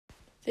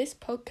This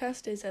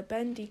podcast is a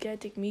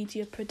Bendigedig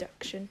Media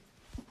production.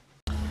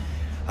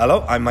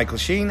 Hello, I'm Michael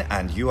Sheen,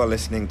 and you are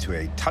listening to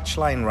a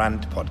Touchline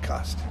Rant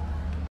podcast.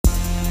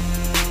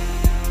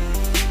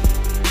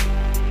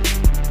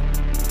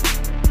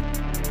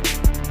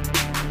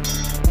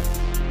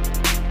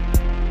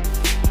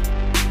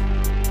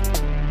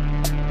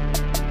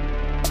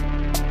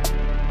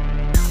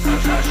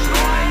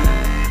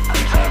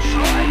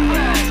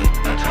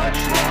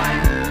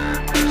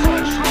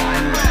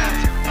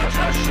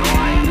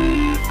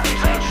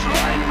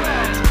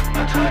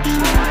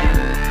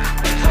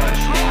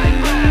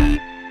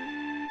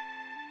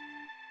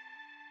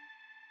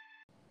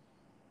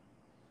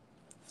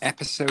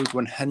 Episode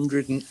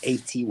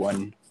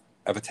 181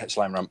 of a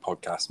Touchline Rant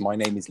podcast. My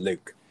name is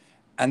Luke,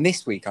 and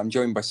this week I'm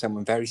joined by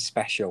someone very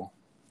special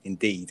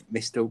indeed,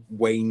 Mr.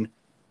 Wayne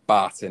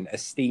Barton,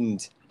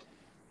 esteemed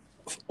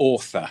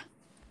author.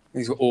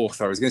 He's an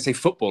author. I was going to say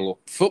football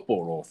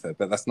author,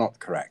 but that's not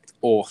correct.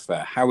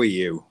 Author. How are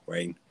you,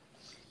 Wayne?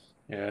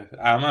 Yeah,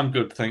 I'm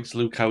good, thanks,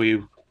 Luke. How are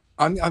you?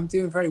 I'm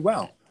doing very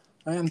well.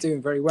 I am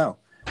doing very well.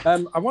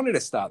 I wanted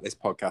to start this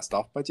podcast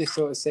off by just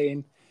sort of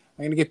saying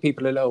I'm going to give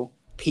people a little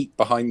peek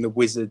behind the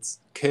Wizards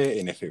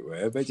curtain, if it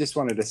were, but just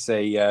wanted to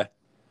say a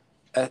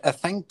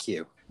thank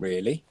you,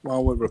 really,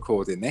 while we're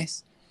recording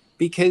this,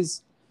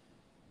 because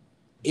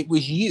it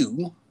was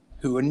you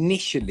who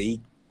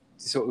initially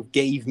sort of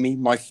gave me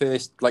my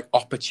first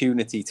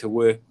opportunity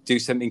to do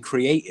something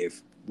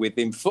creative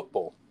within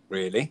football,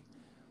 really,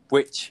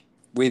 which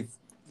with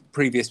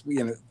previous,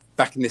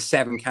 back in the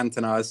Seven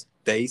Cantonars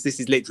days, this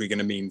is literally going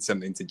to mean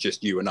something to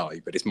just you and I,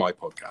 but it's my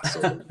podcast.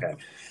 So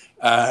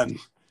okay.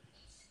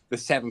 The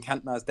Seven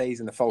Cantonars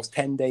days and the False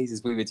 10 days,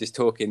 as we were just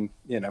talking,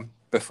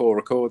 before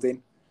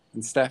recording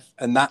and stuff.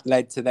 And that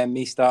led to then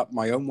me start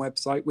my own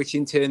website, which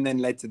in turn then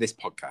led to this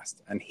podcast.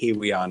 And here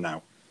we are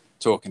now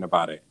talking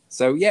about it.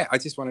 So, yeah, I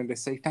just wanted to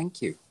say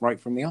thank you right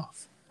from the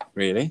off,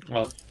 really.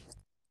 Well,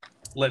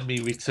 let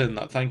me return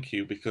that thank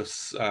you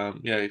because,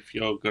 if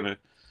you're going to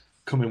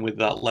come in with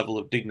that level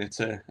of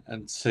dignity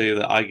and say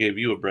that I gave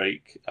you a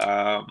break,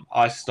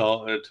 I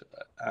started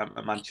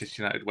a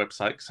Manchester United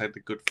website because I had the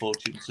good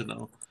fortune to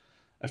know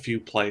a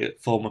few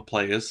former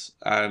players,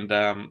 and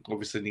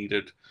obviously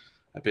needed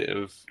a bit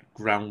of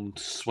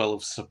groundswell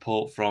of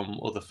support from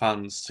other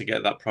fans to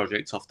get that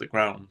project off the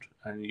ground.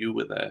 And you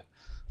were there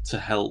to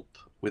help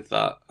with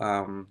that.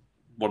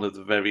 One of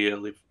the very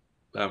early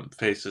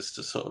faces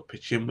to sort of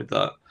pitch in with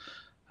that.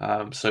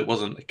 So it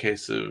wasn't a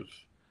case of,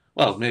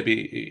 well,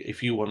 maybe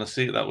if you want to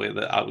see it that way,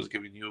 that I was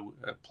giving you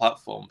a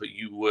platform, but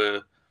you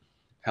were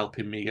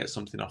helping me get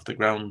something off the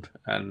ground.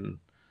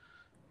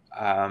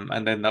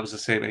 And then that was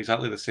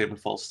exactly the same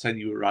with False 10.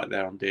 You were right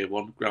there on day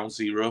one, ground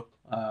zero,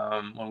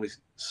 when we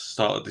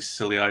started this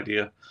silly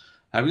idea.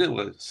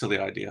 Silly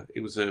idea.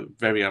 It was a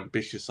very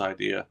ambitious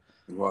idea,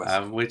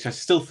 which I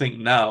still think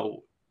now,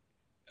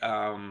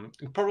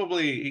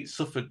 probably it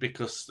suffered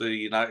because the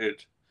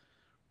United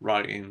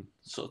writing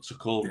sort of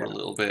took over a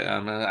little bit,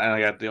 and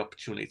I had the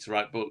opportunity to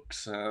write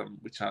books,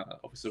 which I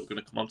obviously we're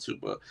going to come on to,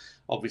 but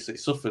obviously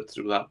it suffered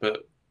through that.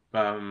 But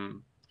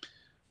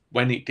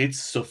when it did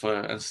suffer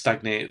and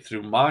stagnate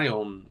through my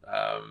own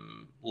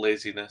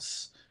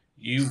laziness,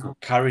 you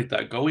carried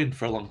that going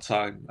for a long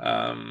time.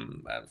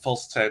 And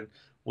False 10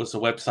 was a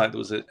website that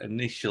was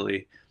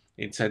initially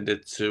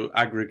intended to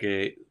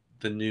aggregate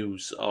the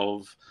news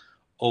of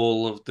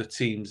all of the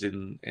teams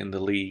in the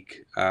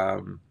league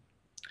on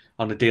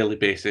a daily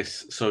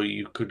basis. So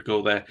you could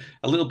go there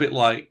a little bit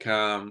like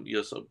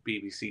your sort of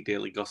BBC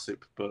Daily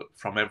Gossip, but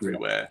from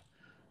everywhere. Yeah.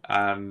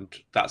 And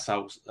that's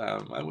how,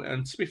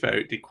 and to be fair,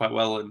 it did quite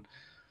well. And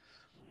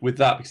with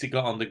that, because it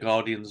got on the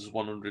Guardian's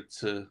 100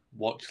 to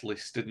watch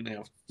list, didn't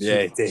it? Yeah,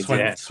 it did.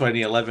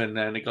 2011,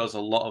 and it got a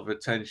lot of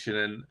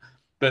attention.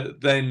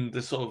 But then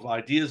the sort of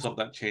ideas of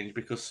that changed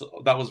because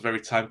that was very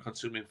time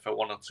consuming for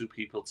one or two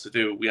people to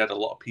do. We had a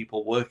lot of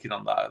people working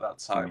on that at that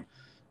time,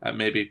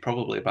 and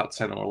probably about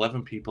 10 or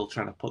 11 people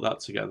trying to put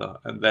that together.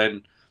 And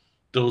then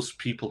those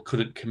people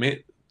couldn't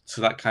commit to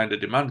that kind of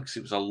demand because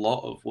it was a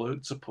lot of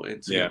work to put in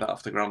to get that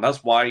off the ground.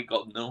 That's why it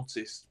got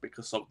noticed,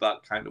 because of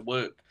that kind of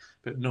work.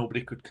 But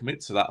nobody could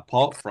commit to that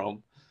apart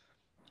from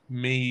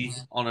me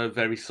on a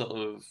very sort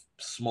of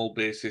small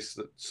basis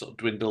that sort of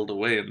dwindled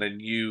away. And then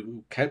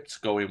you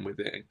kept going with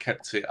it and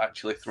kept it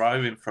actually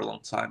thriving for a long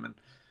time.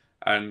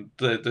 And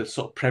the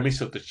sort of premise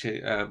of the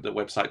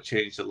website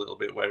changed a little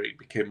bit, where it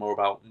became more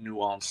about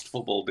nuanced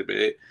football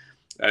debate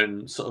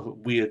and sort of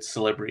weird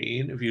celebrity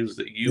interviews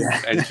that you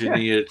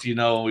engineered. We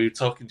were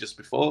talking just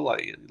before,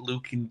 like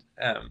Luke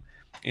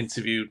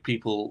interviewed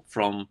people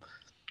from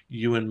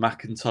Ewan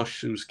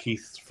McIntosh, who's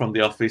Keith from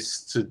The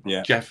Office, to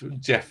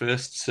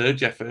Sir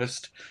Jeff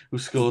Hurst, who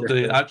scored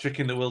the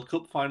hat-trick in the World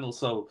Cup final.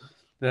 So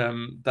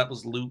that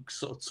was Luke's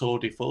sort of tour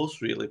de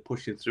force, really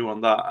pushing through on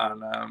that.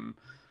 And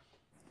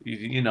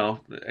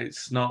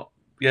it's not.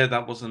 Yeah,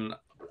 that wasn't.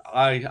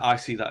 I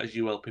see that as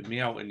you helping me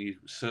out, and you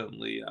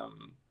certainly.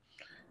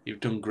 You've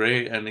done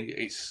great, and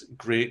it's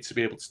great to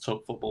be able to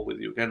talk football with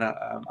you again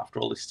after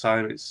all this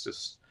time. It's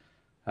just,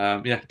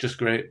 just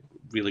great,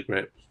 really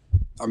great.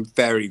 I'm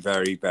very,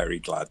 very, very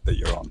glad that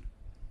you're on.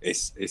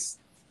 It's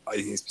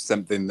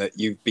something that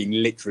you've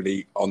been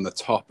literally on the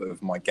top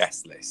of my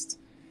guest list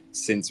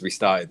since we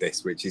started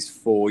this, which is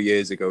 4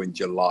 years ago in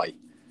July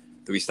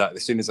that we started.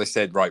 As soon as I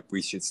said, right,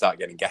 we should start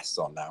getting guests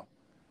on now,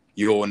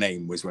 your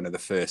name was one of the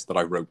first that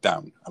I wrote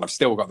down. And I've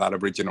still got that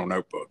original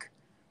notebook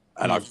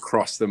and I've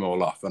crossed them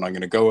all off. And I'm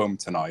going to go home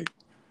tonight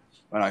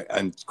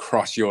and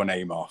cross your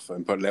name off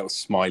and put a little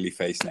smiley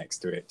face next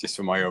to it just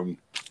for my own.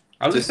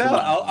 I was saying,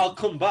 I'll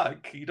come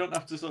back. You don't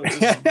have to sort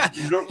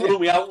of rule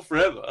me out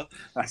forever.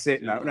 That's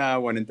it. No,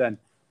 one and done.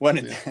 One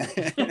and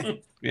done.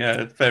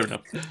 Yeah, fair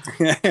enough.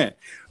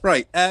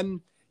 Right.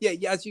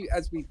 Yeah.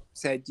 As we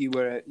said, you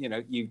were,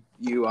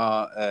 you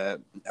are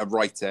a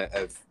writer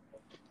of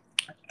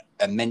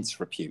immense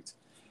repute,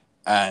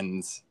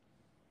 and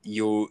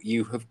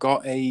you have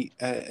got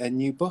a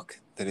new book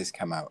that has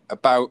come out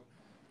about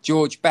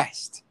George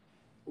Best.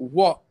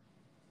 What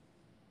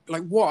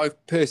a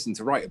person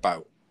to write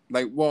about.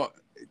 Like,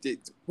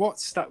 did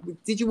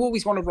you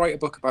always want to write a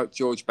book about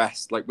George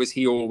Best? Like, was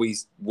he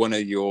always one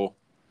of your,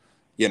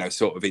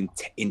 sort of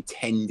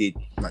intended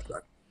like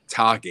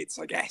targets,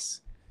 I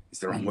guess is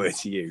the wrong word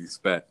to use,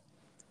 but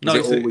no,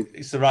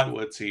 it's the right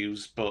word to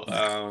use. But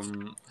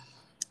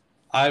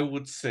I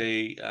would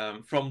say,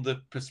 from the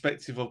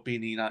perspective of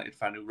being a United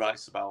fan who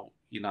writes about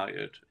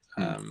United,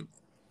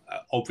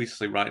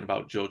 obviously writing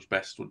about George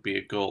Best would be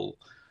a goal.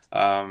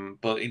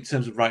 But in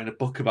terms of writing a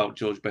book about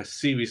George Best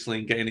seriously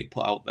and getting it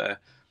put out there,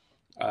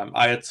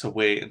 I had to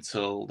wait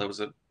until there was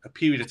a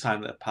period of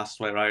time that had passed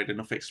where I had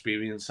enough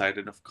experience, I had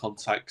enough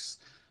contacts,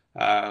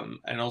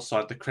 and also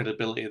had the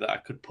credibility that I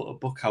could put a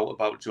book out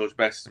about George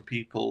Best and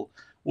people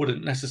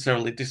wouldn't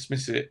necessarily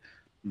dismiss it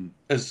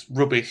as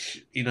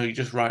rubbish. You're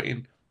just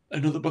writing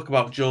another book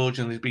about George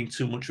and there's been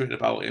too much written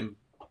about him.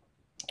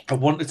 I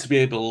wanted to be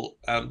able,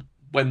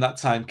 when that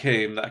time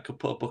came, that I could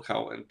put a book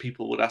out and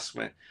people would ask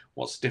me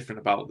what's different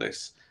about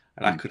this,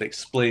 and I could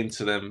explain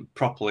to them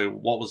properly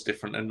what was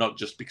different, and not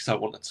just because I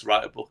wanted to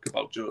write a book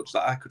about George,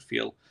 that I could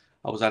feel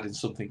I was adding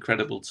something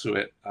credible to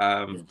it.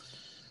 To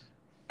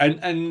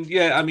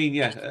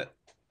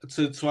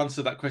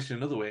answer that question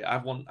another way, I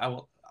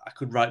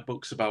could write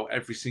books about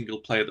every single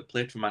player that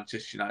played for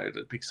Manchester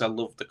United because I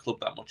love the club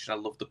that much and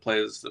I love the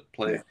players that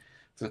play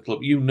for the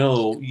club. You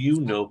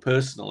know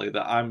personally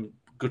that I'm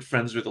good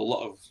friends with a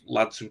lot of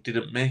lads who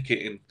didn't make it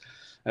in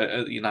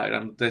at United,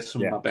 and they're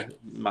some of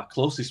my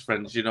closest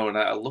friends, and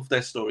I love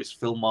their stories.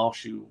 Phil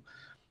Marsh, who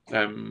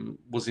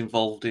was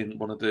involved in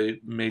one of the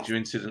major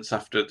incidents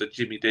after the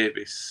Jimmy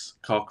Davis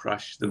car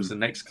crash. There was the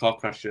next car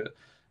crash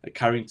at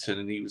Carrington,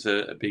 and he was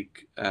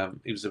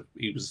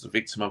he was the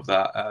victim of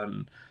that.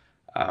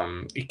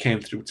 And he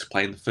came through to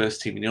play in the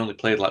first team, and he only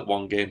played like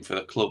one game for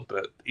the club.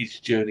 But his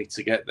journey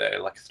to get there,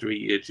 like a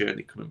 3-year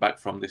journey, coming back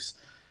from this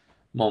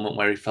moment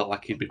where he felt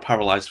like he'd be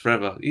paralysed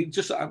forever.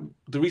 The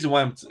reason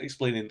why I'm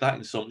explaining that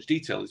in so much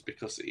detail is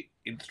because it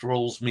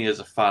enthralls me as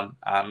a fan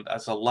and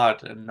as a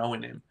lad, and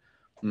knowing him,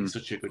 he's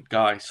such a good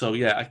guy. So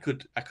yeah, I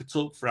could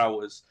talk for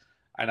hours,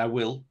 and I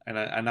will, and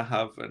I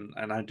have,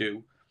 and I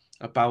do,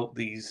 about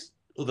these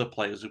other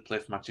players who play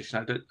for Manchester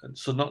United.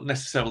 So not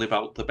necessarily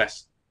about the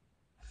best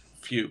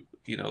few,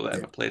 that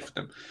ever played for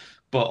them,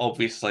 but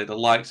obviously the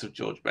likes of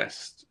George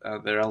Best,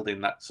 they're held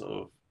in that sort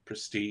of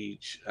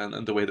prestige,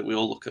 and the way that we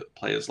all look at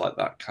players like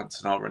that,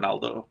 Cantona,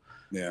 Ronaldo,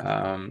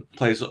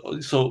 players.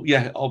 So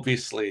yeah,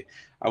 obviously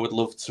I would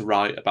love to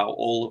write about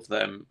all of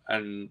them,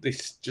 and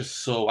this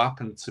just so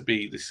happened to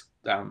be this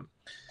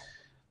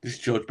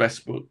George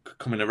Best book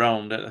coming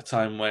around at a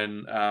time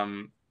when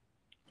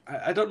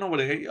I don't know what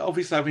it is.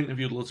 Obviously I've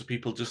interviewed loads of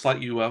people just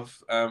like you have.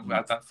 I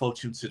had that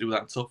fortune to do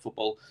that in Talk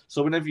Football.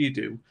 So whenever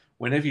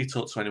you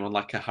talk to anyone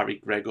like a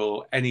Harry Gregg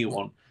or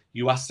anyone,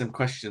 you ask them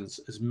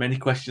questions, as many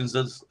questions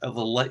as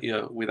they'll let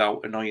you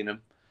without annoying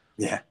them.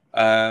 Yeah.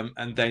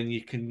 And then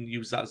you can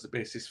use that as the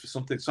basis for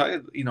something.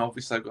 So,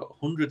 obviously I've got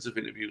hundreds of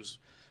interviews,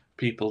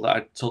 people that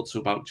I talked to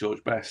about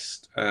George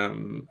Best,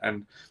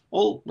 and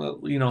all,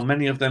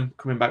 many of them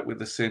coming back with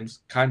the same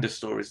kind of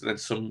stories. And then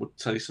some would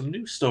tell you some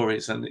new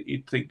stories, and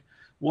you'd think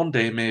one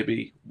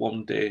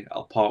day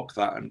I'll park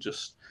that and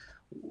just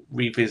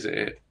revisit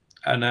it.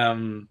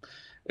 And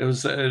it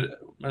was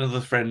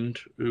another friend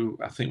who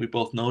I think we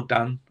both know,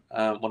 Dan,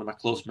 one of my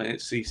close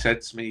mates. He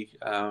said to me,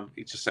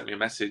 he just sent me a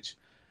message.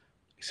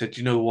 He said,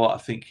 "You know what? I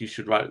think you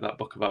should write that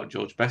book about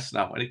George Best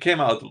now." And it came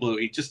out of the blue.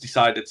 He just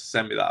decided to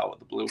send me that out of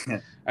the blue.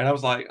 And I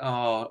was like,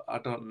 "Oh, I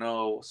don't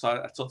know." So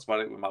I talked about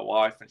it with my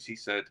wife, and she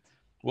said,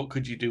 "What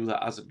could you do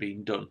that hasn't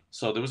been done?"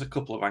 So there was a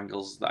couple of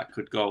angles that I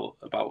could go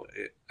about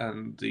it.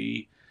 And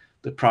the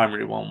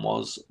primary one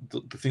was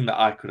the thing that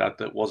I could add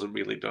that wasn't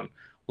really done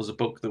was a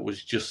book that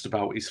was just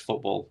about his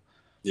football.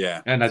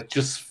 Yeah. And I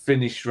just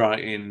finished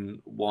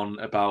writing one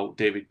about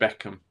David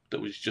Beckham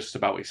that was just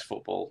about his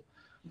football.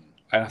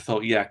 And I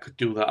thought, I could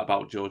do that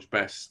about George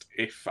Best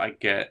if I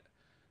get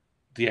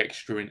the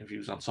extra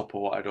interviews on top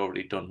of what I'd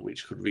already done,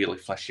 which could really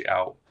flesh it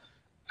out.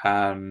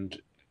 And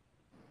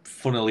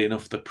funnily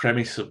enough, the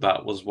premise of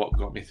that was what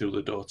got me through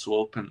the door to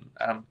open,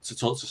 to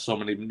talk to so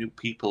many new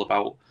people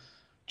about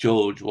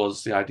George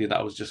was the idea that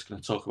I was just going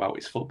to talk about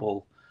his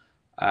football.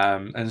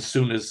 And as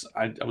soon as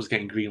I was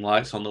getting green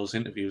lights on those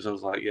interviews, I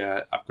was like, yeah,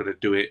 I've got to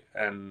do it.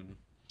 And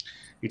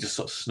he just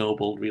sort of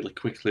snowballed really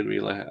quickly,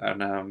 really.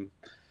 And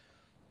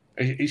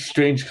it's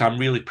strange because I'm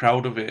really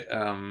proud of it,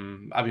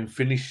 having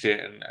finished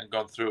it and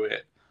gone through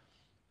it,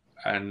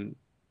 and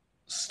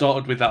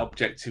started with that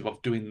objective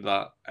of doing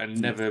that, and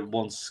never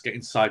once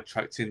getting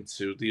sidetracked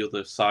into the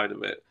other side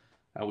of it,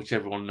 which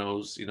everyone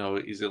knows,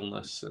 his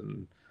illness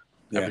and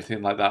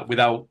everything like that,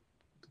 without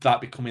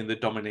that becoming the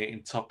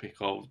dominating topic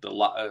of the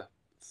latter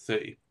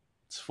 30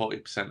 to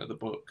 40% of the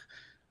book.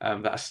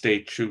 That I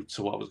stayed true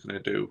to what I was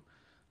going to do.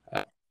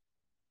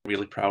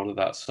 Really proud of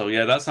that. So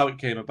yeah, that's how it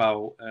came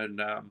about, and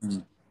I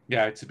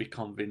had to be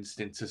convinced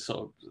into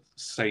sort of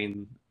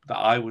saying that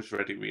I was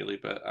ready, really.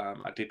 But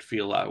I did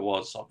feel that I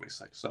was,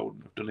 obviously, because I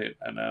wouldn't have done it.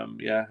 And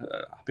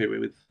happy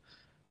with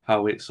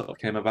how it sort of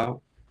came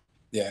about.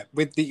 Yeah,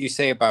 with you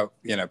say about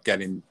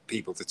getting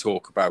people to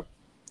talk about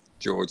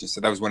Georgia.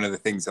 So that was one of the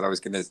things that I was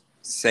going to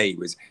say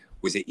was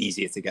it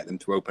easier to get them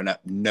to open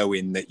up,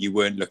 knowing that you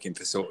weren't looking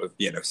for sort of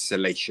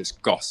salacious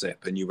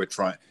gossip, and you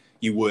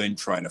weren't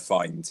trying to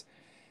find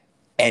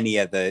any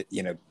other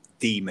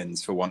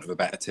demons, for want of a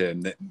better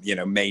term, that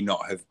may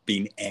not have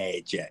been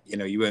aired yet.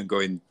 You weren't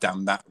going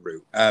down that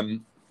route.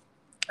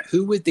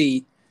 Who were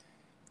the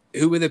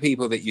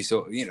people that you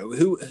saw,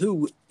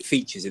 who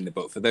features in the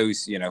book, for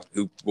those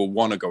who will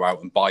want to go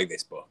out and buy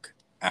this book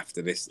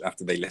after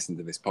they listen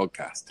to this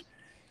podcast?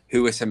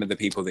 Who are some of the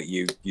people that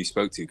you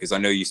spoke to? Because I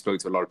know you spoke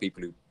to a lot of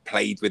people who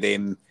played with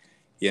him,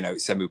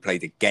 some who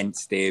played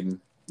against him,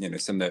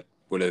 some that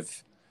would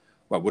have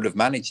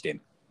managed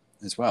him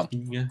as well.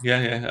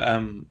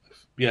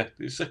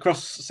 It's a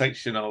cross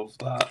section of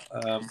that,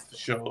 for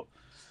sure.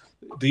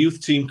 The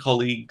youth team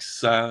colleagues,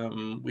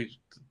 with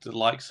the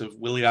likes of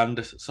Willie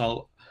Anderson.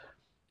 So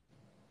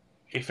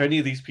if any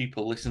of these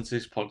people listen to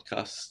this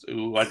podcast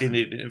who I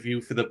didn't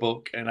interview for the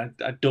book, and I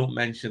don't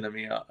mention them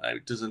here,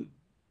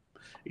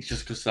 it's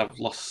just because I've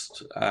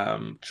lost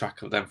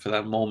track of them for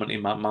that moment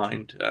in my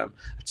mind. I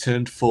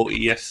turned 40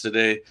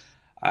 yesterday.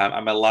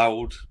 I'm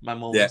allowed my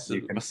moments,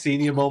 my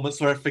senior moments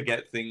where I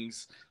forget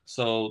things.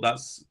 So that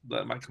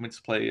might come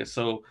into play here.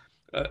 So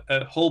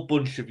a whole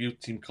bunch of youth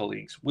team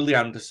colleagues: Willie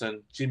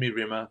Anderson, Jimmy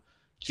Rimmer,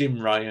 Jim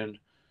Ryan,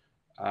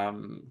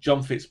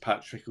 John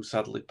Fitzpatrick, who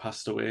sadly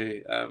passed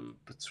away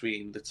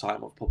between the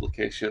time of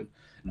publication,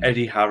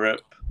 Eddie Harrop.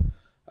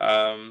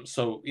 6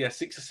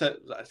 or 7.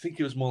 I think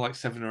it was more like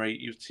 7 or 8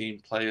 youth team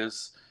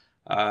players,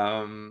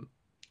 who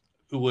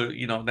were,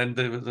 then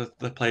there were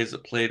the players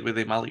that played with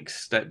him,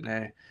 Alex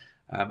Stepney.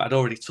 I'd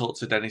already talked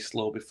to Dennis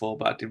Lowe before,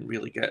 but I didn't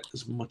really get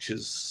as much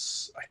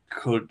as I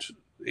could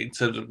in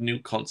terms of new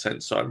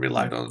content, so I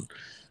relied on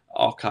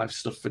archive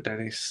stuff for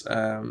Dennis.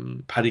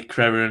 Paddy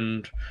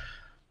Crerand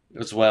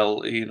as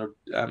well.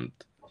 The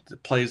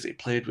players that he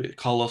played with,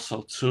 Carlos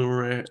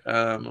Alture,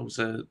 was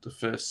the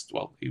first.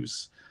 Well,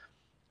 he's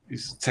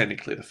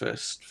technically the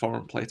first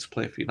foreign player to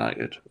play for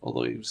United,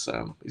 although he's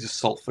as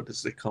Salford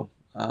as they come.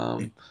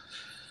 And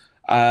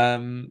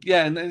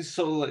then his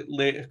sort of like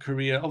later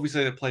career,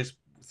 obviously the plays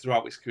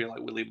throughout his career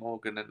like Willie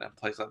Morgan and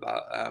plays like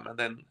that. And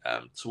then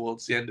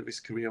towards the end of his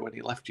career, when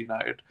he left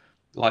United,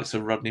 the likes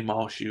of Rodney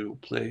Marsh, who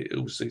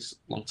was his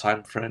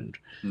long-time friend.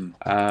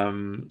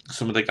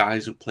 Some of the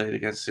guys who played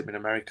against him in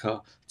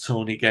America,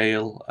 Tony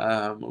Gale,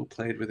 who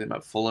played with him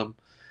at Fulham.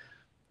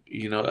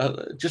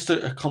 Just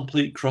a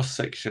complete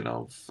cross-section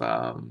of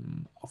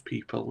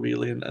people,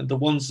 really. And the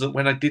ones that,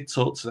 when I did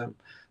talk to them,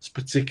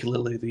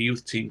 particularly the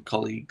youth team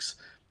colleagues,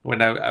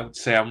 when I would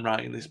say I'm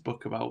writing this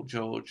book about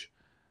George,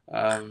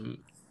 and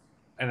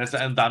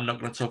I'm not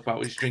going to talk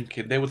about his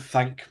drinking, they would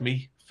thank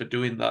me for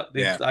doing that.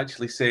 They'd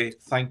actually say,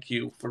 thank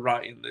you for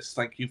writing this,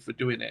 thank you for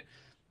doing it.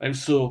 It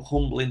was so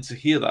humbling to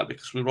hear that,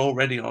 because we were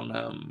already on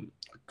a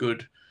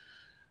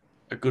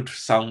good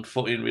sound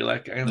footing, really.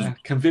 I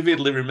can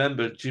vividly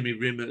remember Jimmy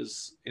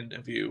Rimmer's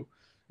interview.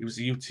 He was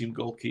a youth team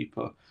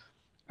goalkeeper,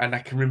 and I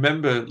can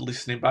remember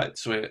listening back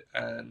to it,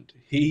 and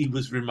he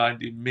was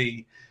reminding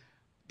me,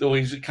 though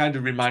he was kind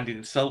of reminding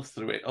himself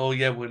through it, oh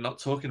yeah, we're not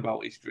talking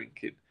about his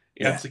drinking.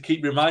 He had to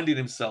keep reminding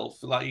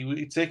himself, like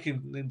he'd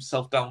taken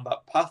himself down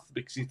that path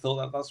because he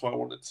thought that's what I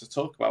wanted to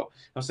talk about.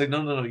 I was saying,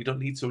 no, you don't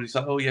need to. And he's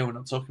like, oh yeah, we're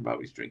not talking about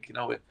his drinking,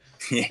 are we?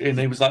 And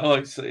he was like, oh,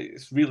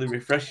 it's really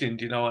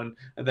refreshing, and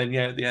then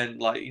at the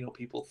end, like,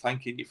 people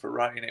thanking you for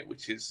writing it,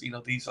 which is,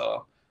 these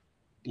are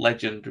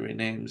legendary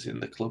names in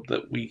the club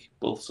that we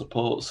both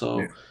support.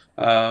 So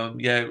that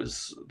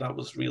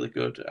was really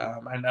good,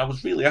 and I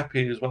was really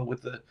happy as well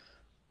with the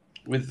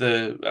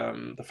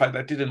fact that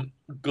I didn't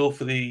go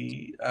for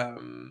the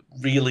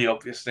really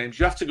obvious names.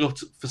 You have to go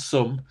for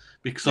some,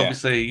 because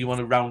obviously you want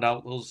to round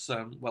out those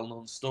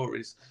well-known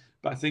stories.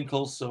 But I think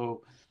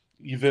also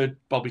you've heard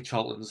Bobby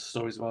Charlton's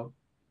stories about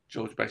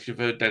George Best. You've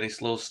heard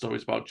Dennis Lowe's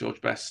stories about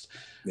George Best.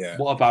 Yeah.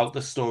 What about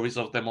the stories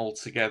of them all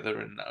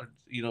together, and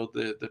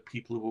the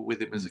people who were with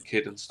him as a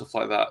kid and stuff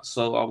like that?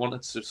 So I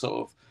wanted to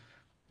sort of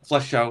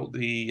flesh out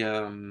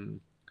the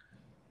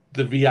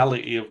the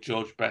reality of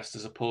George Best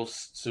as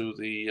opposed to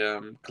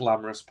the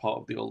glamorous part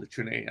of the Holy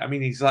Trinity. I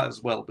mean, he's that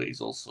as well, but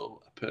he's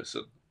also a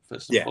person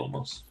first and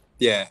foremost.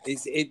 Yeah,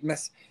 it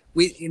must.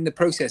 We in the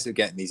process of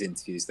getting these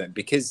interviews, then,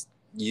 because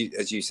you,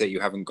 as you say, you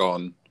haven't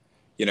gone.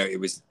 You know,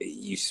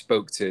 you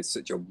spoke to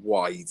such a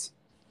wide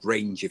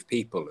range of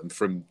people and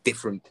from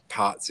different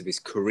parts of his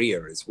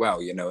career as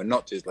well. You know, and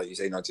not just like you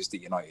say, not just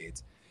at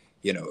United,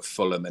 you know, at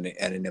Fulham and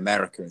in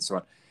America and so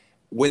on.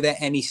 Were there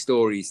any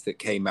stories that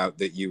came out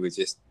that you were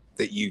just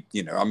you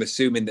know? I'm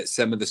assuming that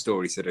some of the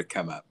stories that had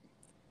come up,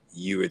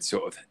 you had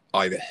sort of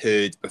either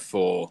heard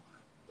before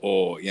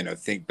or, you know,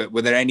 think, but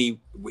were there any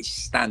which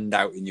stand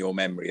out in your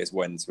memory as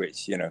ones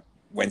which, you know,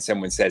 when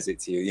someone says it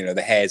to you, you know,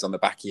 the hairs on the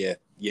back of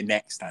your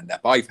neck stand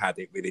up? I've had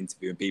it with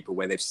interviewing people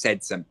where they've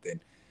said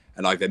something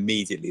and I've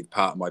immediately,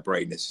 part of my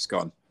brain has just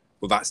gone,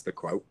 well, that's the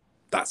quote.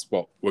 That's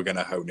what we're going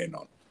to hone in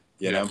on,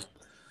 you know?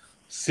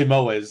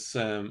 Simoes,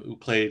 who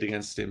played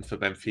against him for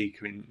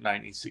Benfica in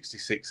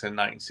 1966 and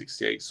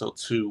 1968, so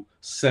two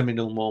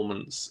seminal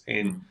moments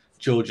in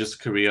George's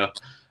career.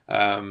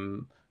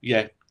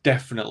 Yeah,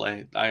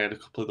 definitely. I had a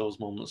couple of those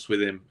moments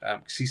with him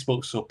because he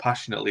spoke so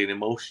passionately and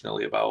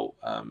emotionally about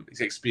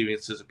his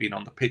experiences of being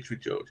on the pitch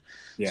with George.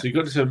 Yeah. So you've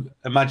got to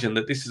imagine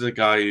that this is a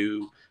guy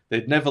who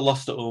they'd never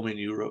lost at home in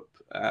Europe,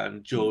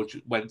 and George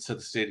went to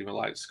the stadium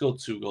and scored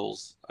 2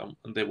 goals,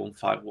 and they won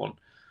 5-1.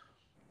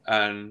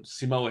 And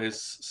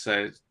Simoes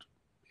said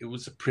it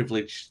was a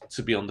privilege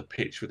to be on the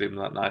pitch with him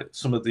that night.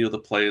 Some of the other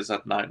players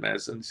had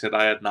nightmares, and he said,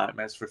 I had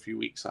nightmares for a few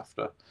weeks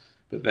after.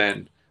 But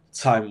then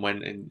time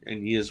went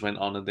and years went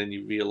on, and then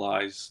you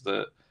realise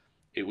that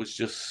it was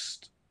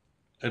just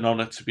an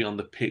honour to be on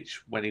the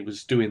pitch when he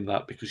was doing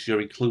that, because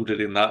you're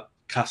included in that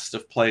cast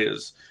of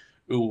players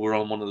who were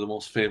on one of the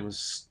most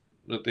famous,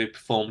 they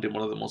performed in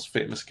one of the most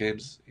famous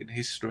games in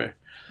history.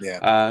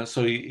 Yeah.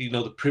 So, you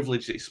know, the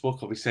privilege that he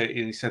spoke of,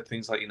 he said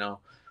things like, you know,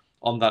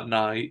 on that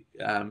night,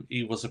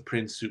 he was a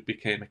prince who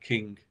became a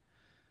king.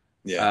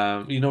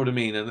 Yeah. You know what I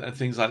mean? And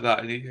things like that.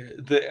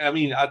 And I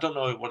mean, I don't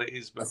know what it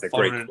is, but that's a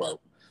great quote.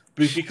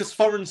 Because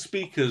foreign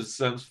speakers,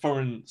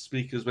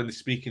 when they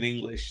speak in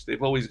English,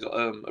 they've always got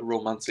a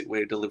romantic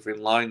way of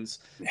delivering lines.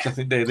 Yeah. So I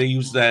think they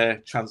use their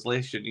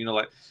translation. You know,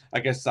 like, I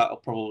guess that'll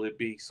probably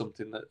be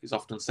something that is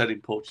often said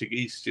in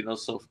Portuguese. You know,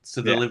 so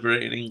to deliver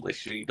it in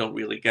English, you don't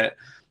really get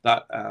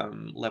that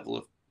level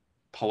of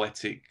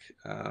poetic.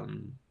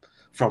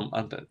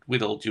 And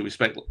with all due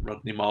respect,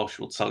 Rodney Marsh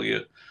will tell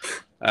you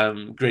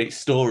great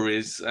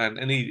stories,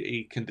 and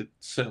he can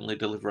certainly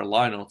deliver a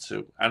line or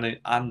two, and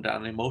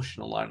an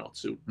emotional line or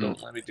two.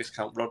 Don't let me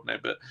discount Rodney,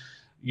 but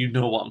you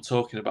know what I'm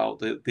talking about,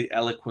 the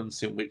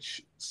eloquence in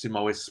which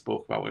Simoes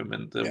spoke about him,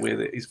 and the way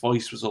that his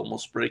voice was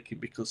almost breaking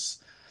because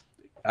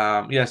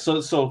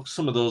so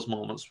some of those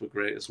moments were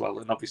great as well.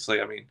 And obviously,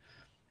 I mean,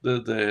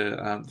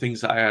 the things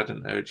that I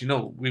hadn't heard, you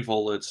know, we've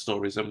all heard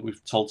stories and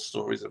we've told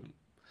stories and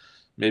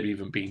maybe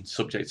even being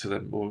subject to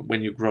them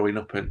when you're growing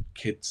up, and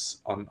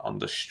kids on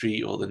the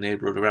street or the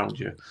neighborhood around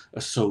you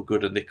are so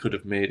good and they could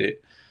have made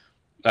it.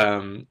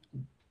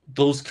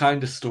 Those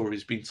kind of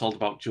stories being told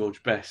about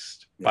George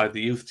Best by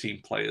the youth team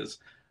players,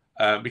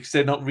 because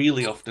they're not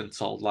really often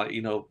told. Like,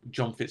 you know,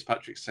 John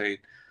Fitzpatrick saying,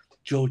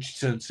 George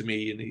turned to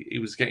me and he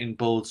was getting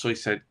bored, so he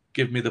said,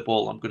 give me the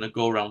ball, I'm going to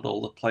go around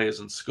all the players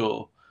and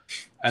score.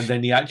 And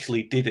then he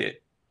actually did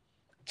it.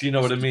 Do you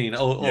know what I mean?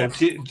 Or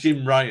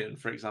Jim Ryan,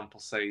 for example,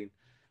 saying,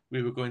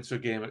 we were going to a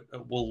game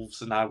at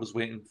Wolves and I was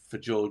waiting for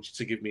George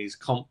to give me his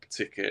comp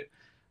ticket,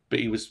 but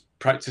he was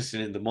practicing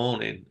in the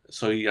morning,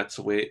 so he had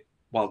to wait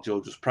while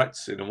George was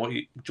practicing. And what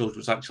George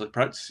was actually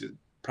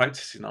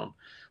practicing on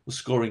was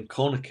scoring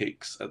corner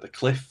kicks at the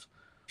Cliff.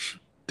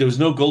 There was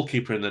no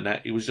goalkeeper in the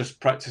net. He was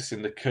just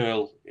practicing the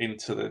curl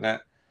into the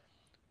net.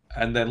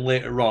 And then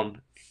later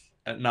on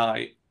at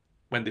night,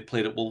 when they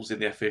played at Wolves in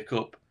the FA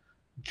Cup,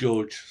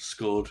 George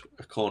scored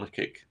a corner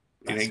kick.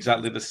 In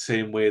exactly the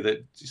same way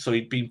so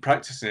he'd been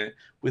practicing it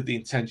with the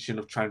intention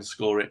of trying to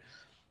score it.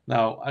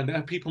 Now,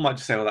 and people might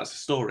just say, well, that's a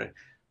story.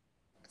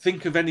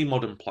 Think of any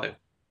modern player.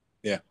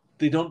 Yeah.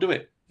 They don't do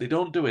it. They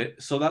don't do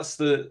it. So that's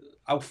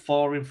how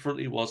far in front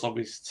he was of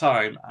his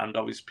time and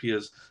of his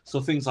peers. So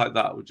things like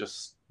that were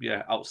just,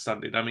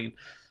 outstanding. I mean,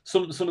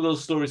 some of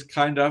those stories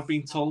kind of have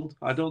been told.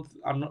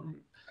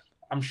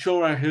 I'm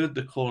sure I heard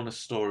the corner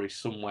story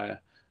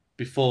somewhere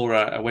before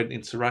I went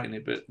into writing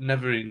it, but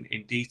never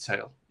in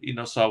detail, you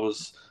know. So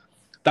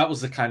that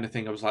was the kind of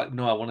thing I was like,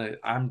 no,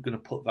 I'm going to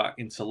put that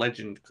into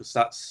legend because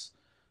that's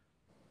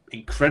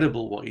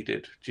incredible what he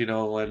did, you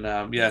know.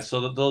 And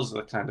so those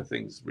are the kind of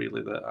things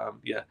really that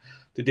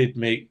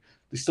they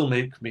still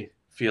make me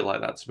feel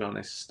like that, to be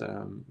honest,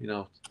 you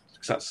know,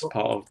 because that's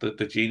part of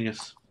the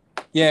genius.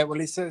 Yeah,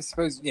 well, it's, I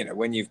suppose, you know,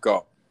 when you've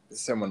got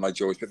someone like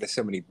George, but there's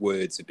so many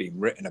words have been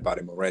written about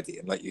him already,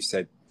 and like you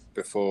said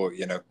before,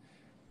 you know,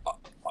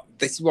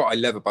 this is what I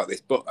love about this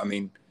book. I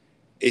mean,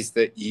 is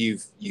that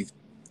you've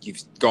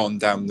gone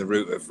down the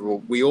route of,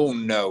 well, we all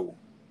know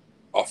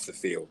off the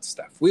field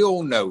stuff. We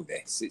all know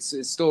this. It's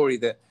a story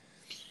that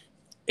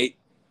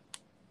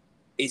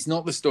it's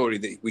not the story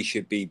that we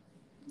should be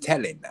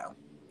telling now.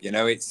 You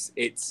know, it's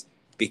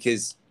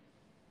because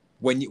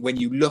when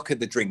you look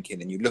at the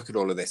drinking and you look at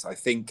all of this, I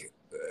think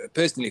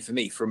personally for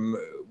me, from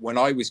when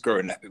I was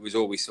growing up, it was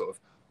always sort of,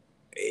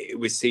 it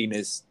was seen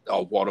as,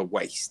 oh, what a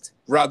waste.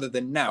 Rather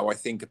than now, I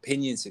think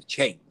opinions have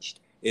changed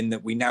in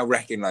that we now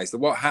recognise that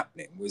what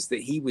happened was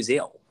that he was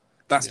ill.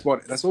 That's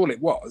all it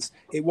was.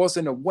 It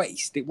wasn't a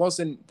waste. It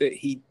wasn't that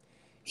he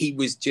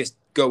was just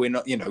going,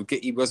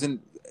 he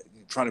wasn't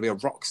trying to be a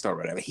rock star or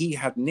whatever. He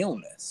had an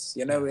illness,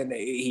 and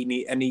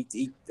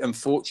he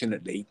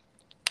unfortunately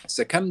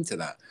succumbed to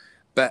that.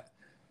 But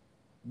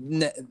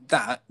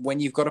that, when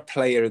you've got a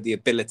player of the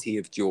ability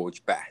of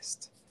George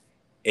Best,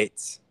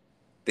 there's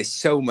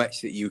so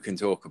much that you can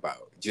talk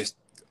about just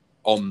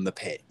on the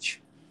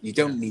pitch. You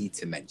don't need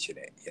to mention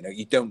it.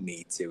 You don't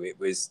need to. It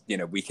was,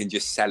 we can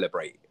just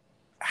celebrate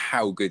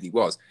how good he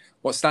was.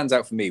 What stands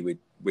out for me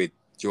with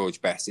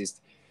George Best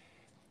is,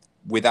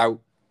 without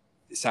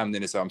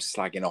sounding as though I'm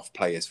slagging off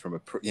players from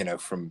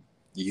from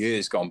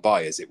years gone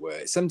by, as it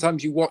were,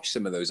 sometimes you watch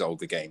some of those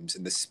older games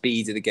and the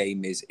speed of the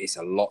game is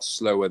a lot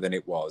slower than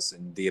it was,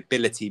 and the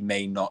ability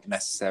may not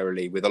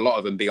necessarily, with a lot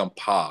of them, be on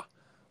par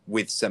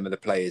with some of the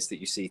players that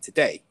you see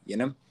today.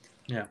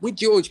 With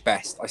George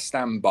Best, I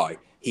stand by.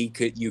 You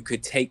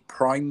could take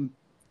prime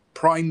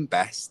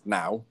Best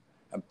now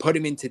and put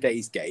him in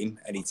today's game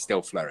and he'd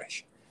still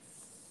flourish.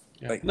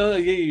 Yeah.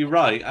 You're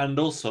right. And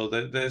also,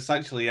 there's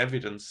actually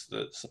evidence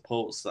that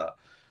supports that.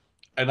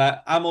 And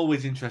I'm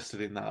always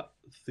interested in that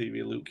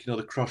theory, Luke,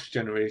 the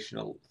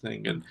cross-generational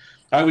thing. And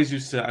I always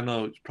used to, I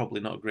know it's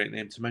probably not a great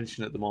name to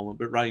mention at the moment,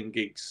 but Ryan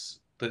Giggs,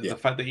 the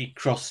fact that he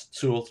crossed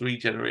 2 or 3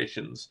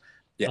 generations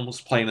and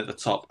was playing at the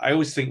top. I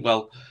always think,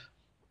 well,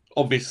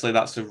 obviously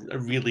that's a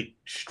really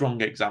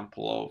strong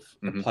example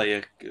of a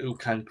player who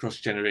can cross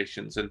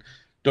generations. And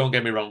don't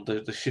get me wrong,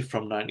 the shift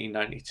from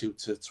 1992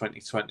 to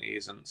 2020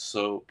 isn't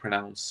so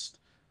pronounced.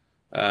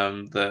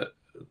 That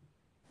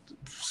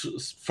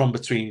from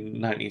between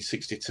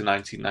 1960 to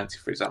 1990,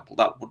 for example,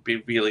 that would be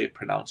really a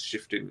pronounced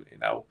shift in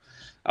how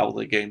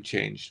the game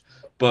changed.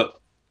 But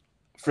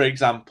for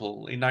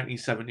example, in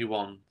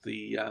 1971,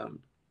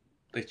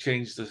 they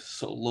changed the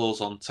sort of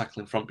laws on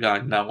tackling from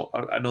behind. Now,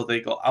 I know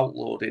they got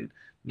outlawed in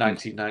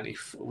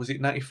 1990. Was it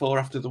 94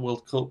 after the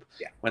World Cup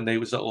when there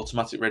was that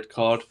automatic red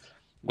card?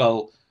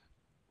 Well,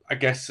 I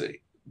guess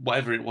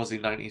whatever it was in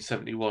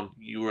 1971,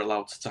 you were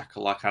allowed to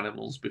tackle like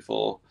animals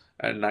before.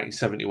 And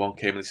 1971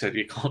 came and they said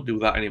you can't do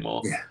that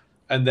anymore. Yeah.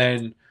 And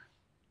then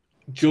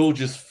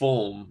George's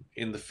form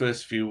in the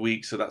first few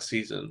weeks of that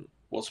season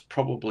was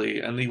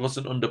probably, and he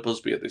wasn't under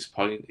Busby at this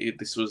point.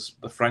 This was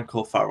the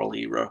Franco Farrell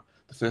era.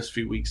 The first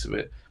few weeks of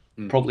it,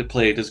 probably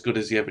played as good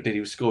as he ever did. He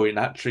was scoring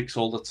hat-tricks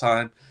all the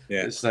time.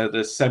 Yeah. It's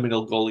the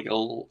seminal goal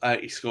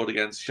he scored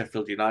against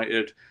Sheffield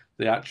United,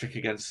 the hat-trick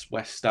against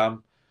West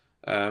Ham,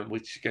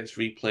 which gets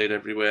replayed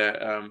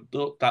everywhere.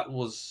 That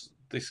was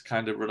this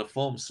kind of run of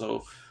form.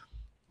 So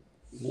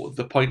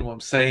the point what I'm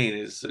saying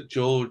is that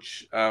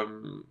George,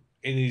 in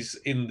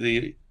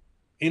the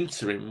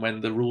interim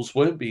when the rules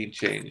weren't being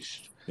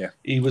changed,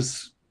 he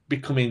was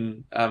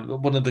becoming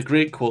one of the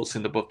great quotes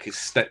in the book is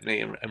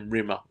Stepney and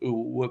Rimmer,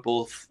 who were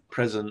both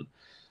present.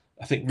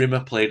 I think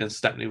Rimmer played and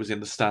Stepney was in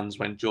the stands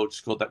when George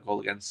scored that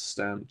goal against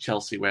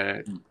Chelsea,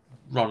 where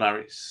Ron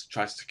Harris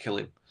tries to kill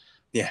him.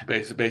 Yeah,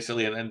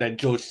 basically, and then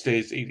George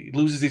he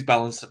loses his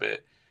balance a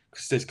bit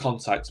because there's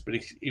contact, but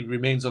he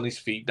remains on his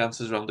feet,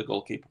 dances around the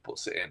goalkeeper,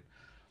 puts it in.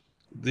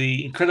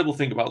 The incredible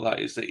thing about that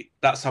is that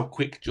that's how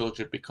quick George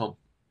had become.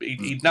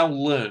 He'd now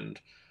learned,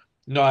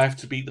 no, I have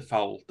to beat the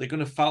foul. They're going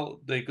to foul.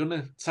 They're going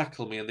to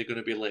tackle me, and they're going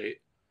to be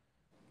late.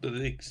 They're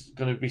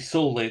going to be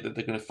so late that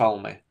they're going to foul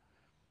me.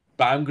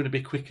 But I'm going to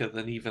be quicker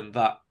than even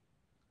that.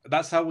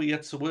 That's how he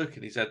had to work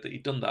in his head, that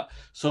he'd done that.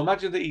 So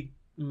imagine that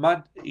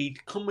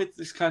he'd come with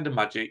this kind of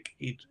magic.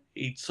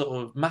 He'd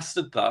sort of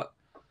mastered that,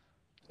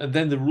 and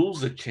then the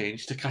rules had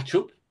changed to catch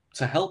up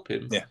to help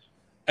him. Yeah.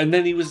 And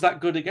then he was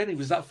that good again. He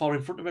was that far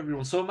in front of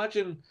everyone. So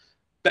imagine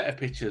better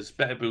pitches,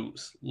 better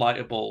boots,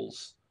 lighter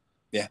balls.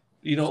 Yeah.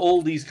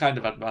 All these kind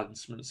of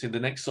advancements in the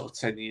next sort of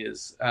 10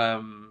 years.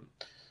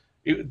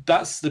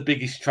 That's the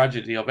biggest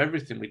tragedy of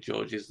everything with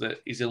George, is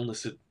that his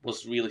illness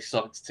was really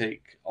starting to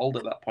take hold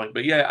at that point.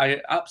 But yeah, I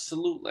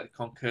absolutely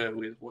concur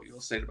with what you're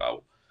saying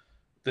about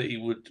that he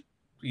would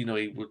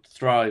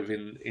thrive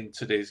in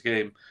today's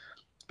game.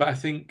 But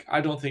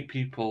I don't think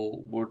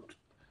people would.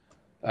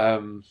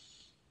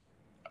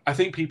 I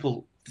think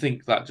people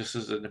think that just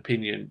as an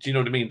opinion. Do you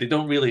know what I mean? They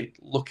don't really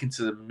look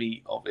into the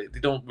meat of it. They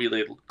don't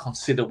really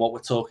consider what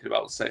we're talking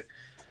about and say,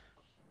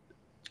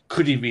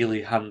 could he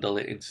really handle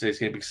it in today's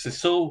game? Because they're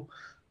so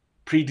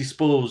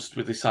predisposed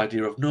with this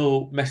idea of,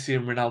 no, Messi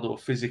and Ronaldo are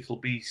physical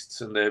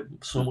beasts and they're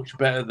so much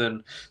better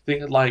than,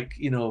 like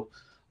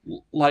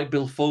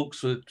Bill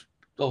Folks or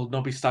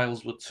Nobby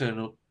Styles would turn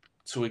up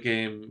to a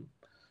game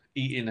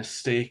eating a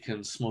steak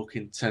and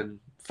smoking 10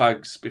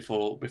 fags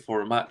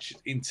before a match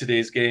in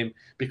today's game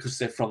because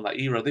they're from that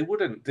era. They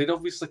wouldn't. They'd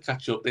obviously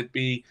catch up. They'd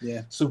be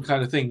some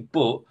kind of thing.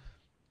 But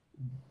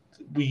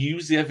we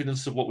use the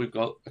evidence of what we've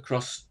got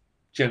across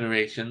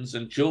generations,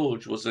 and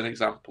George was an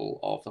example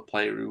of a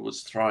player who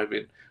was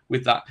thriving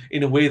with that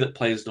in a way that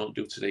players don't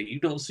do today. You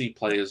don't see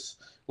players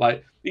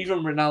like even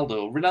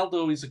Ronaldo.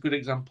 Ronaldo is a good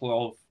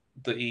example of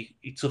that he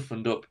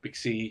toughened up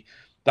because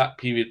that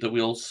period that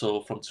we all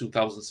saw from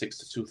 2006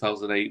 to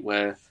 2008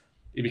 where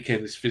he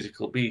became this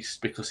physical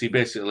beast because he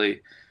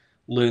basically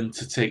learned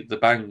to take the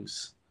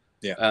bangs.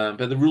 Yeah.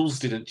 But the rules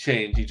didn't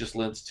change. He just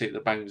learned to take the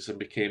bangs and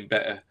became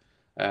better,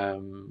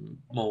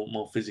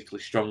 more physically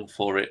strong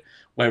for it.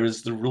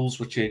 Whereas the rules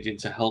were changing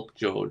to help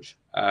George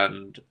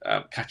and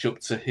catch up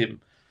to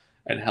him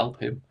and help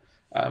him.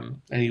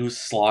 And he was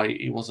slight.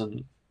 He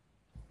wasn't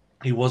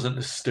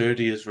as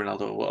sturdy as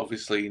Ronaldo.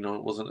 Obviously,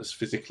 wasn't as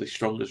physically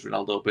strong as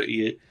Ronaldo. But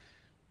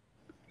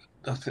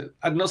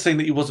I'm not saying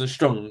that he wasn't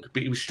strong,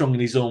 but he was strong in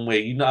his own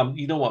way. You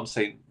know what I'm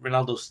saying.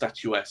 Ronaldo's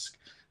statuesque.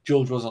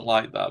 George wasn't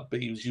like that,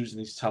 but he was using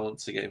his talent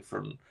to get in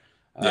front.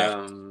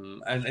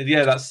 And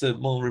that's the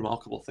more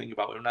remarkable thing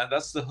about him. Now,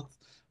 that's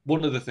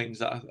one of the things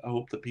that I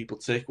hope that people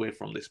take away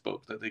from this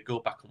book, that they go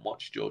back and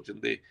watch George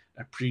and they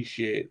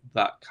appreciate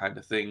that kind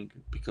of thing,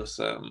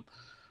 because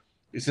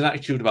it's an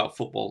attitude about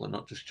football and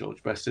not just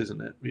George Best,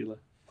 isn't it, really?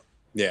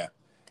 Yeah.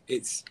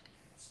 It's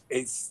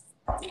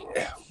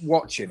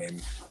watching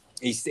him.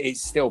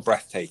 It's still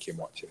breathtaking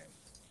watching him.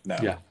 No,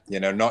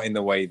 yeah. Not in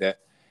the way that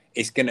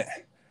it's going to...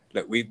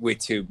 Look, we're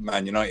two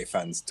Man United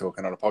fans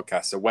talking on a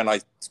podcast, so when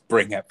I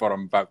bring up what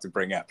I'm about to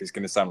bring up, it's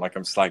going to sound like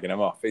I'm slagging them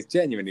off. It's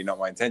genuinely not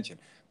my intention.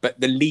 But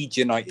the Leeds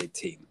United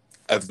team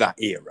of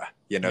that era,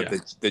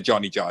 the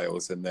Johnny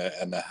Giles and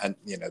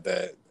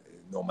the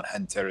Norman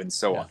Hunter and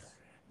so on.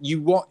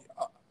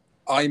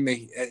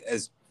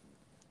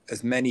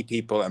 As many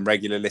people and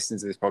regular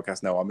listeners to this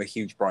podcast know, I'm a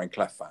huge Brian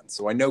Clough fan,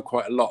 so I know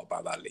quite a lot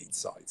about that Leeds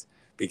side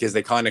because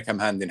they kind of come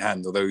hand in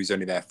hand, although he's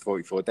only there for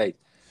 44 days.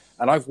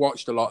 And I've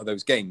watched a lot of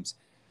those games.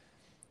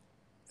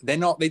 They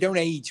don't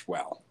age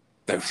well.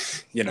 They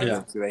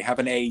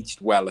haven't aged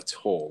well at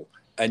all.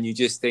 And you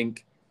just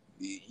think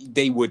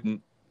they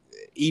wouldn't,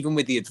 even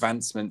with the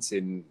advancements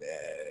in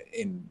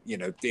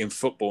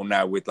football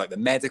now, with like the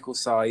medical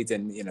side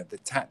and the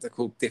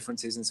tactical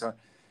differences and so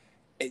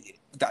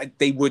on,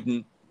 they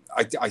wouldn't.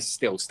 I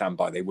still stand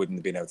by they wouldn't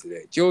have been able to do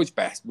it. George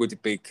Best would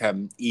have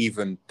become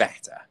even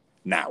better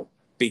now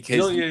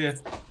because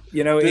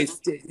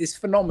it's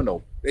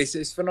phenomenal.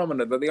 It's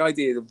phenomenal. But the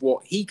idea of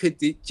what he could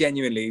do,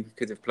 genuinely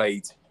could have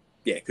played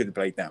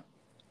now.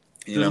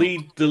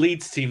 The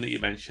Leeds team that you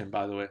mentioned,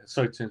 by the way,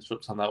 sorry to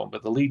interrupt on that one,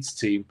 but the Leeds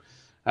team,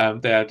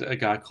 they had a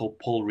guy called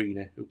Paul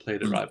Reaney who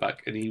played at right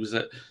back, and he was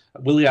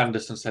Willie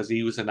Anderson says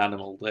he was an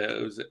animal.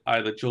 It was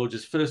either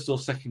George's first or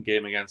second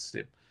game against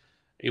him.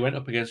 He went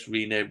up against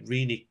Reaney.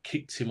 Reaney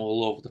kicked him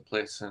all over the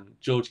place, and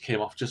George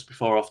came off just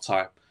before half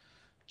time.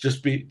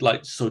 Just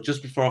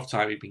before half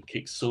time, he'd been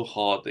kicked so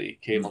hard that he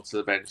came onto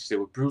the bench. There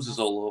were bruises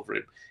all over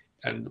him,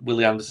 and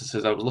Willie Anderson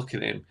says, I was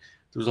looking at him.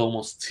 There was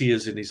almost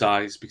tears in his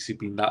eyes because he'd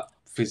been that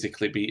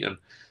physically beaten,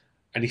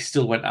 and he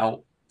still went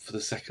out for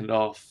the second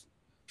half.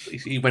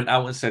 He went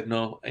out and said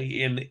no,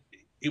 and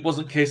it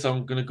wasn't a case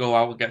I'm going to go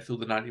out and get through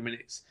the 90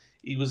 minutes.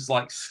 He was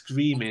like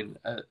screaming,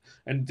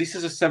 and this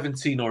is a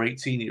 17 or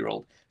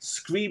 18-year-old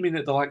screaming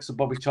at the likes of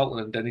Bobby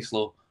Charlton and Dennis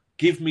Lowe,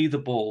 give me the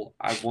ball,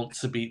 I want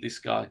to beat this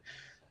guy.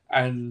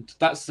 And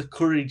that's the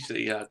courage that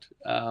he had,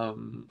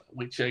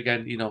 which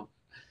again,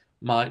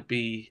 might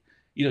be,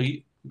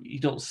 you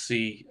don't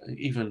see,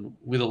 even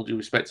with all due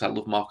respect, I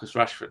love Marcus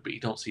Rashford, but you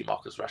don't see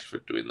Marcus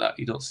Rashford doing that.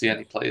 You don't see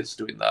any players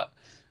doing that.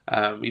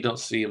 You don't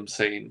see him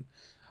saying,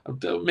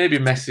 maybe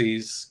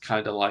Messi's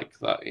kind of like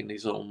that in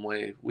his own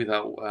way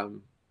without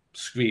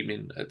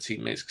screaming at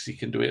teammates because he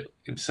can do it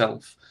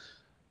himself.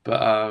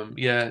 But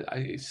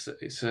it's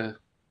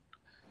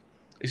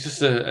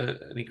just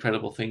an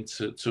incredible thing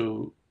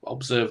to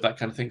observe that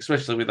kind of thing,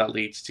 especially with that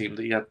Leeds team,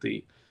 that he had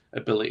the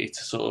ability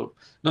to sort of,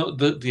 not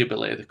the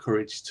ability, the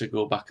courage to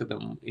go back at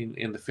them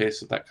in the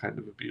face of that kind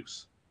of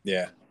abuse.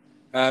 Yeah.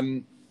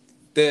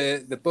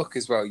 The book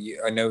as well,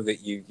 I know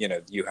that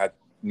you had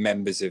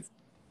members of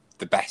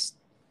the Best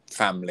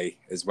family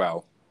as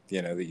well,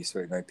 that you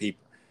spoke about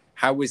people.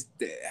 How was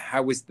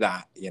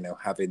that,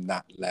 having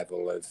that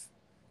level of,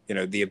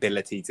 the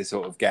ability to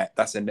sort of get,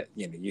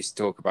 you used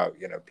to talk about,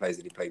 players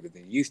that he played with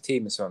in the youth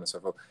team and so on and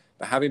so forth,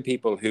 but having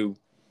people who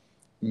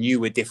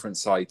knew a different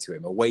side to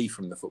him away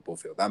from the football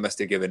field, that must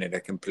have given it a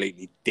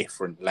completely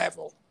different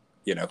level,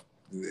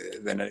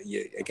 than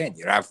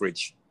your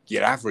average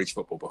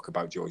football book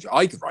about George.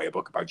 I could write a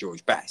book about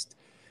George Best.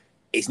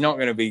 It's not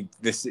going to be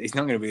this. It's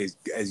not going to be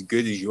as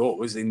good as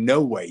yours in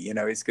no way.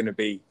 It's going to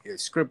be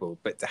scribbled.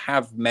 But to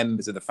have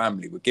members of the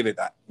family would give it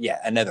that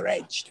another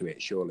edge to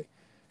it. Surely,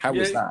 how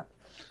was that?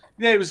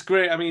 Yeah, it was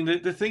great. I mean,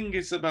 the thing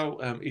is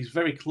about his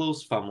very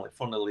close family.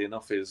 Funnily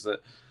enough, is that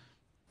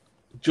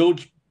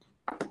George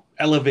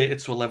elevated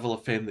to a level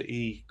of fame that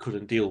he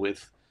couldn't deal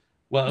with.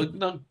 Well,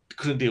 not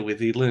couldn't deal with.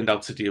 He learned how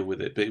to deal with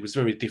it, but it was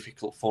very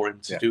difficult for him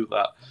to do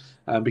that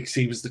because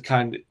he was the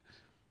kind.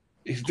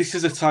 This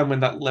is a time when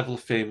that level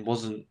of fame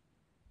wasn't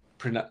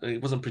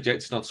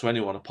projected onto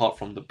anyone apart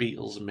from the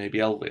Beatles and maybe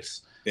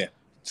Elvis. Yeah.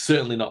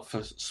 certainly not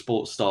for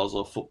sports stars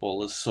or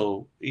footballers.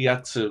 So he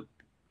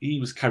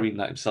was carrying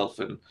that himself.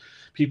 And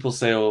people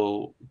say,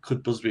 oh,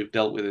 could Busby have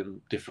dealt with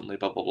him differently,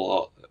 blah, blah,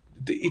 blah.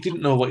 He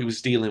didn't know what he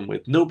was dealing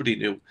with. Nobody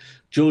knew.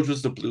 George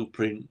was the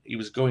blueprint. He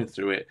was going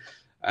through it.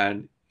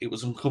 And it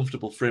was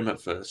uncomfortable for him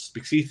at first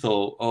because he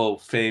thought, oh,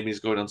 fame is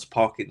going on to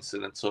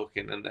Parkinson and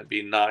talking and then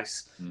being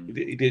nice.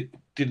 He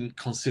didn't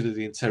consider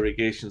the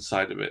interrogation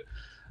side of it.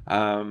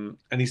 And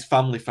his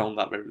family found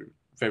that very,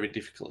 very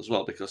difficult as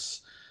well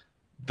because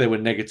there were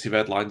negative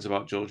headlines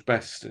about George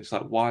Best. And it's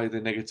like, why are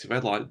there negative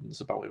headlines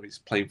about him? He's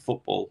playing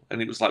football.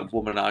 And it was like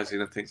womanizing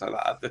and things like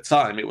that. At the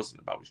time, it wasn't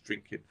about his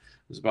drinking.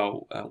 It was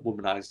about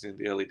womanizing in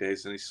the early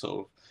days. And he's sort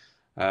of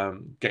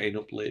getting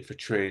up late for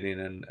training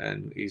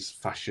and his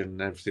fashion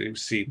and everything. It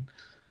was seen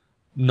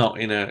not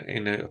in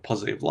a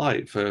positive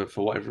light for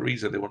whatever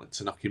reason. They wanted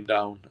to knock him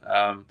down.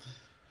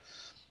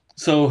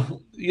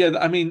 So yeah,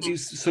 I mean,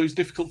 it's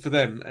difficult for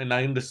them, and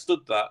I understood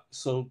that.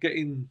 So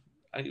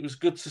it was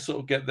good to sort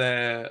of get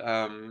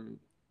the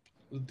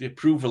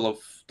approval of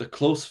the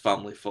close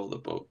family for the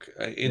book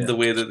in the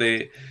way that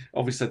they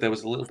obviously there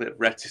was a little bit of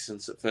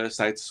reticence at first.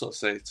 I had to sort of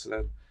say to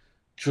them,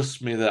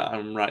 trust me that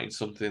I'm writing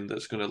something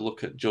that's going to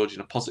look at George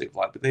in a positive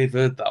light. But they've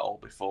heard that all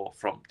before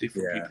from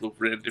different people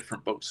who've written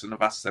different books and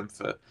have asked them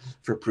for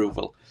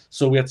approval.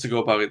 So we had to go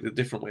about it the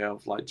different way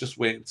of like, just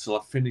wait until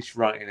I finish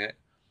writing it.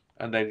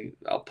 And then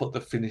I'll put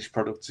the finished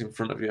product in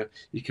front of you.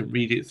 You can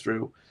read it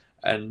through.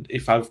 And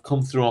if I've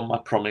come through on my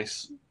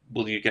promise,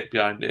 will you get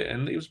behind it?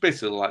 And it was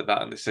basically like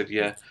that. And they said,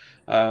 yeah.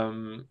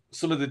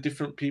 Some of the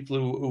different people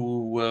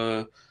who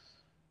were...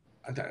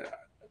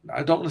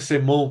 I don't want to say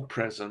more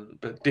present,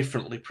 but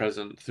differently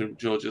present through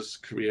George's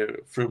career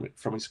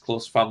from his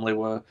close family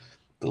were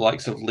the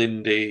likes of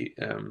Lindy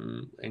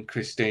and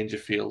Chris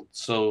Dangerfield.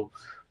 So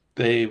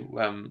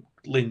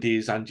Lindy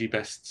is Angie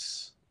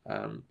Best's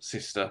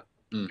sister,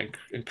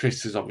 and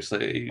Chris is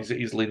obviously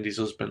he's Lindy's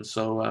husband.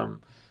 So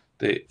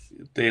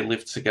they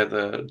lived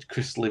together.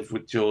 Chris lived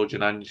with George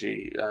and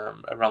Angie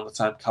around the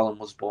time Callum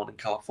was born in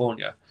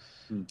California,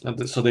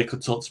 and so they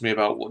could talk to me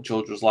about what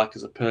George was like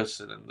as a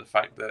person and the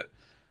fact that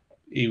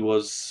he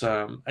was,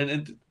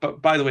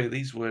 but by the way,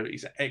 these were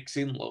his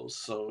ex-in-laws,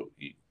 so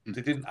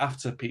they didn't have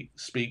to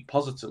speak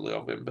positively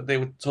of him, but they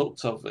would talk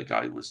of the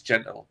guy who was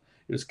gentle,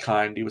 he was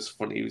kind, he was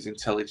funny, he was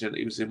intelligent,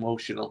 he was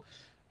emotional,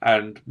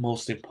 and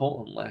most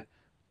importantly,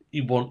 he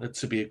wanted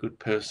to be a good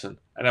person.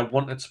 And I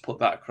wanted to put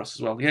that across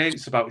as well. Yeah,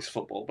 it's about his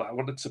football, but I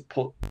wanted to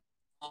put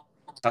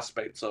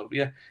aspects of,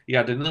 he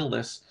had an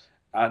illness,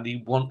 and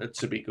he wanted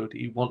to be good.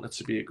 He wanted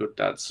to be a good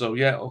dad. So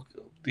yeah,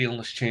 the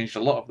illness changed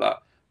a lot of that.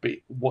 But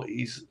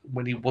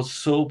when he was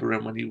sober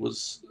and when he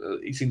was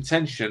his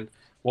intention,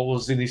 what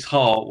was in his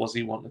heart was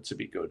he wanted to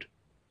be good.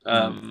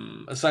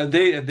 So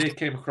they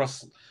came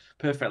across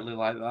perfectly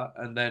like that.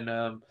 And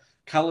then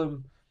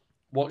Callum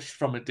watched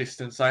from a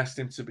distance. I asked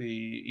him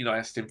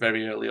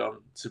very early on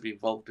to be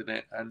involved in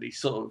it, and he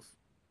sort of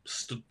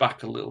stood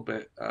back a little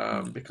bit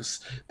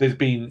because there's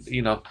been,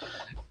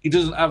 he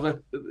doesn't have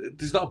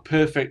there's not a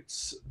perfect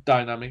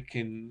dynamic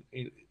in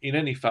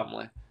any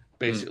family.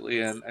 Basically,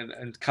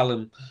 and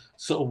Callum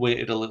sort of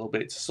waited a little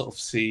bit to sort of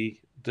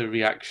see the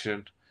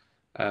reaction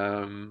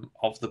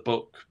of the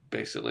book,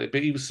 basically.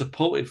 But he was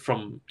supportive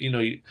from,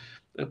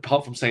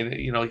 apart from saying that,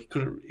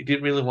 he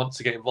didn't really want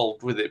to get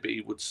involved with it, but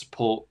he would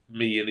support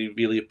me, and he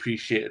really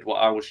appreciated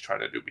what I was trying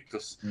to do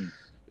because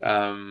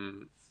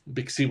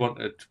he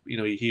wanted,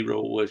 he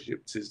hero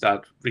worshipped his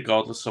dad,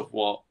 regardless of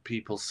what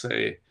people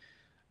say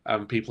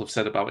and people have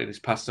said about in his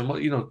past. And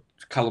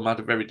Callum had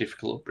a very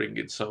difficult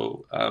upbringing,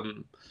 so.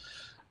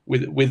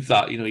 With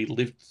that, he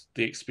lived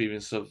the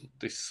experience of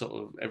this sort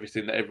of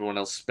everything that everyone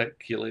else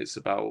speculates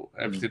about,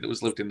 everything that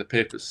was lived in the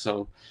papers.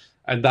 So,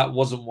 and that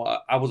wasn't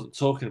what I wasn't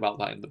talking about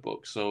that in the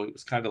book. So it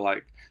was kind of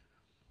like,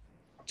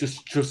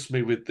 just trust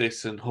me with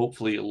this, and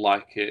hopefully you'll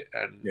like it.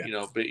 And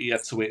but he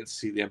had to wait and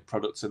see the end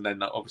product, and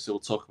then obviously we'll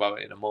talk about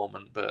it in a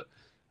moment. But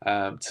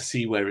to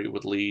see where it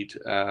would lead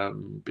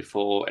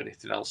before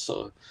anything else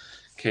sort of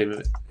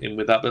came in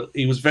with that. But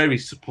he was very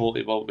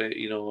supportive of it,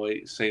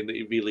 saying that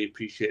he really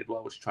appreciated what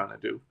I was trying to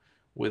do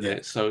with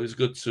it. So it was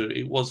good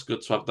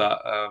to have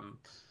that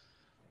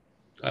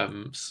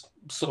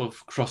sort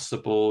of cross the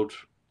board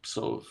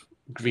sort of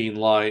green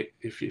light,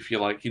 if you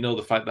like,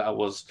 the fact that I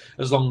was,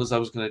 as long as I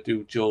was going to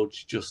do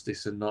George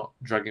justice and not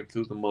drag him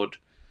through the mud,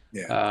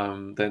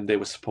 then they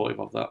were supportive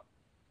of that.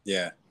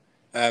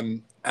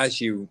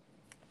 As you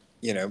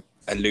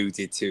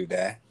alluded to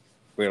there,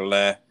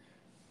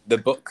 the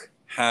book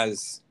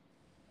has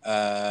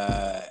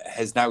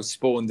now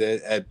spawned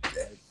a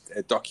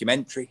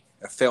documentary,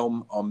 a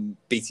film on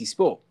BT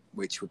Sport,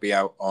 which will be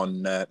out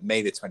on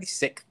May the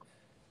 26th.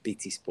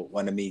 BT Sport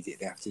 1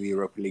 immediately after the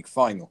Europa League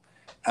final.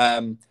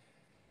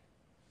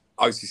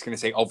 I was just going to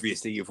say,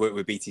 obviously, you've worked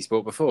with BT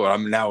Sport before.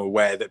 I'm now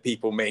aware that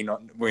people may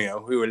not,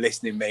 who are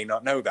listening may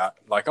not know that,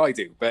 like I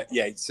do. But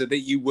yeah, so that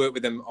you work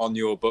with them on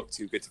your book,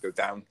 Too Good to Go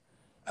Down.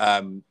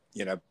 An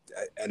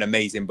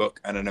amazing book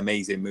and an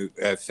amazing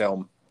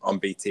film on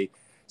BT.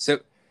 So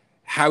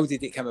how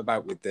did it come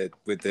about with the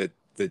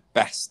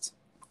best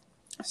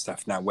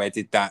stuff. Now, where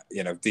did that,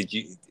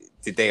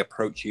 did they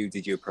approach you?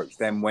 Did you approach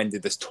them? When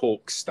did this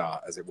talk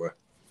start, as it were?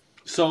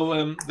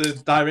 So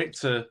the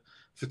director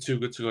for Too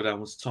Good to Go Down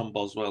was Tom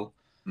Boswell.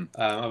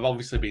 I've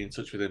obviously been in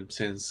touch with him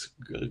since,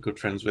 good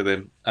friends with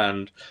him.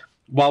 And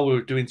while we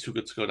were doing Too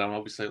Good to Go Down,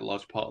 obviously a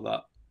large part of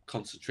that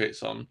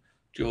concentrates on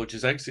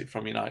George's exit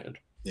from United.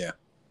 Yeah.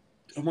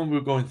 And when we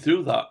were going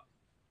through that,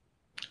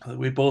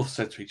 we both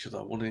said to each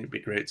other, wouldn't it be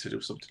great to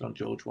do something on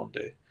George one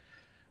day?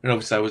 And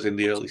obviously I was in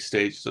the early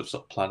stages of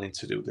sort of planning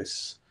to do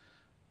this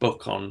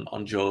book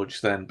on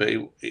George then, but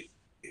it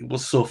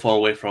was so far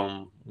away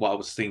from what I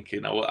was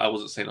thinking. I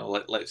wasn't saying,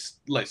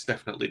 let's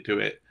definitely do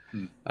it.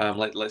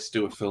 Let's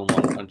do a film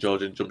on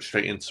George and jump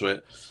straight into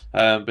it.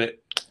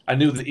 But I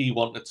knew that he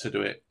wanted to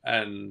do it,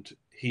 and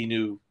he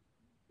knew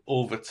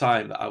over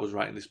time that I was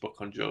writing this book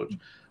on George.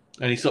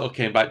 And he sort of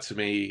came back to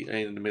me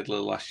in the middle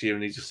of last year,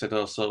 and he just said,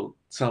 "Oh, so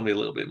tell me a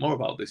little bit more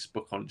about this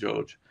book on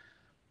George."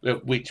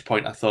 At which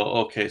point I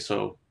thought, okay,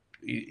 so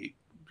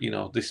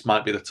this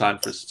might be the time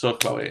for us to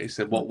talk about it. He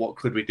said, "What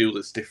could we do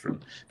that's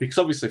different?" Because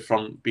obviously,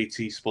 from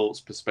BT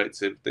Sports'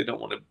 perspective, they don't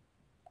want to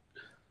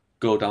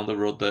go down the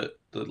road that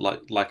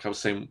like I was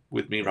saying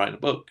with me writing a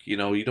book. You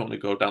don't want to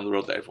go down the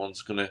road that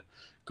everyone's going to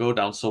go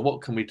down. So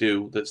what can we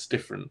do that's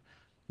different?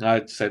 And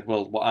I said,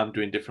 well, what I'm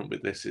doing different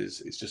with this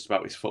is it's just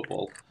about his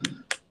football.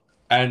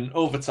 And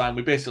over time,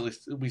 we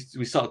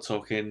started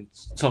talking.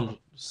 Tom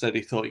said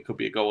he thought he could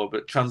be a goer,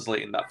 but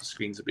translating that for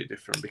screen's a bit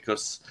different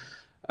because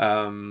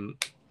I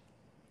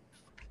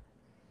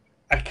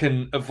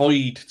can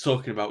avoid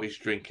talking about his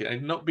drinking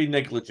and not be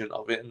negligent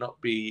of it and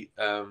not be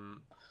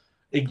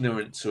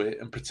ignorant to it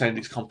and pretend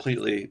it's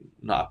completely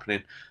not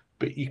happening.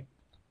 But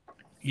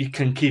you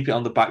can keep it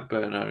on the back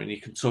burner and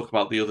you can talk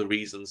about the other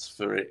reasons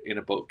for it in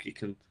a book. You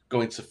can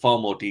go into far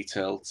more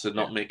detail to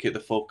not make it the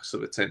focus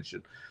of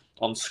attention.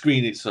 On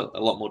screen, it's a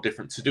lot more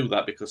different to do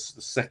that because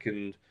the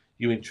second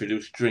you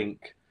introduce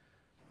drink,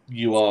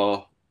 you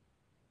are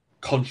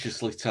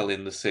consciously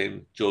telling the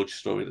same George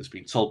story that's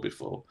been told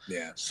before.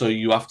 Yeah. So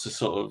you have to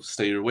sort of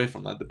stay away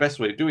from that. The best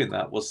way of doing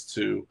that was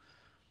to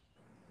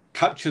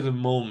capture the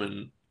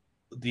moment,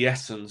 the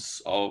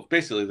essence of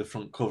basically the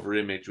front cover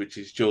image, which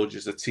is George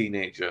as a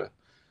teenager,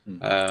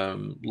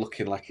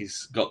 looking like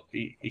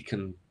he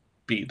can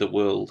beat the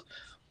world.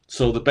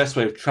 So the best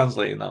way of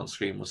translating that on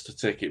screen was to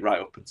take it right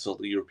up until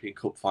the European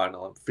Cup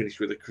final and finish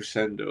with a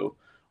crescendo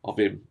of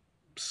him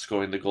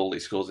scoring the goal he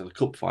scores in the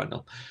Cup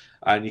final.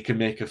 And you can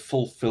make a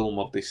full film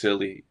of this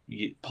early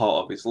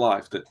part of his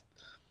life that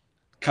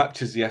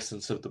captures the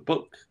essence of the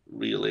book,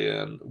 really,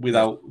 and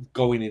without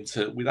having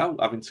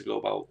to go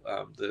about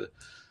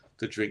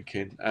the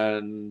drinking.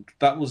 And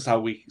that was how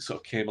we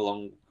sort of came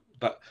along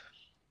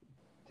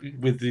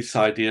with this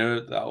idea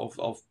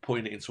of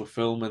putting it into a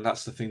film. And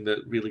that's the thing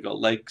that really got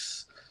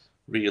legs,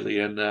 really.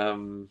 And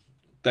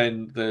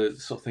then the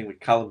sort of thing with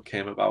Callum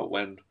came about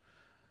when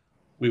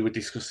we were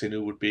discussing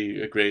who would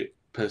be a great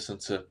person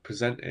to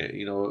present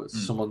it,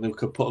 someone who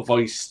could put a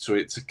voice to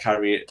it to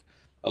carry it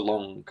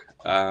along.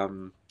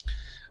 And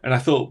I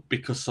thought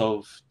because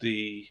of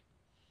the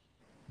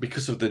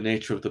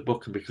nature of the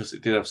book and because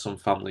it did have some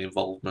family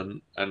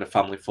involvement and a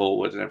family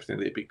forward and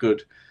everything, it'd be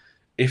good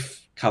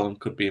if Callum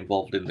could be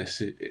involved in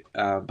this.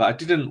 But I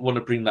didn't want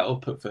to bring that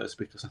up at first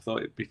because I thought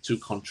it'd be too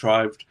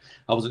contrived.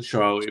 I wasn't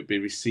sure how it would be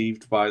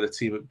received by the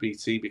team at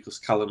BT because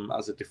Callum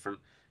has a different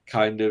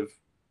kind of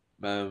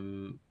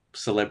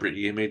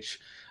celebrity image.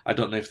 I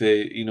don't know if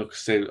they,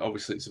 because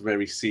obviously it's a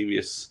very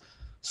serious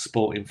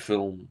sporting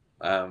film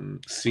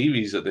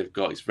series that they've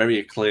got. It's very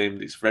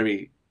acclaimed. It's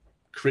very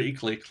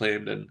critically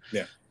acclaimed and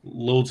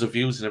loads of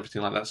views and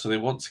everything like that. So they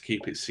want to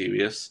keep it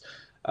serious.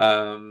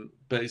 But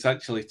it's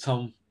actually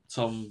Tom,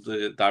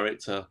 the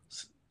director,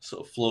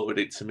 sort of floated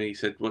it to me. He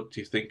said, "What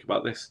do you think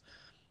about this?"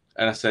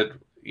 And I said,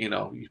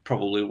 you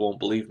probably won't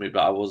believe me,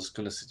 but I was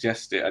going to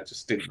suggest it. I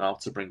just didn't know how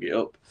to bring it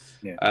up.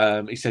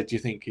 Yeah. He said, "Do you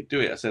think he'd do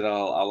it?" I said,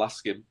 I'll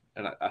ask him.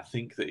 And I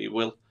think that he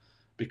will,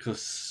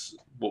 because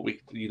what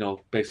we,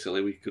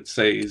 basically we could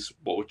say is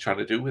what we're trying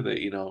to do with it,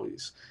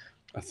 is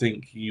I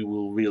think you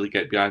will really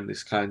get behind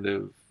this kind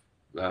of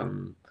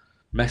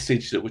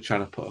message that we're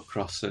trying to put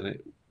across.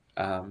 And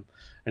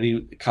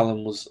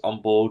Callum was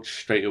on board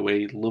straight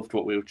away, loved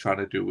what we were trying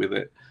to do with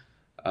it.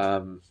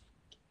 And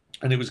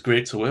it was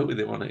great to work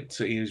with him on it.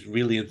 So he was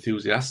really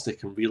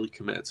enthusiastic and really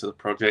committed to the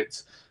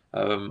project.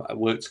 I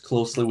worked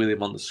closely with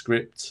him on the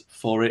script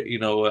for it.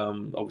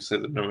 Obviously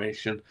the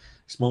narration,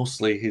 it's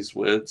mostly his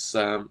words.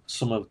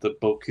 Some of the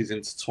book is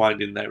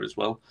intertwined in there as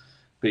well.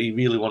 But he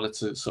really wanted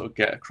to sort of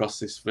get across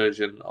this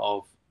version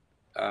of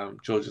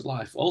George's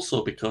life.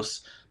 Also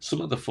because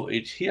some of the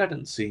footage he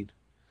hadn't seen.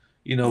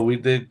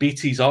 With the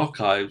BT's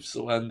archives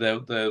and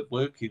their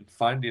work in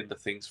finding the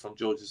things from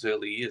George's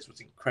early years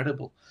was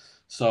incredible.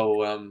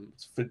 So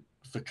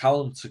for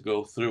Callum to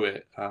go through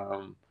it,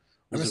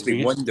 it must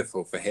be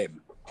wonderful for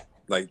him,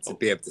 to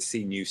be able to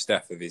see new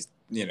stuff of his,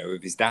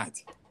 of his dad.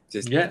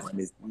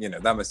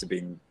 That must have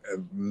been a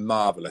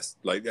marvelous,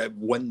 a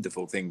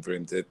wonderful thing for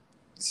him to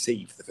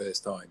see for the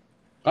first time.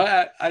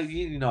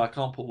 I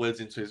can't put words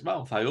into his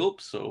mouth. I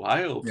hope so.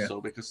 Yeah.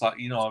 Because,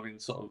 having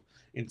sort of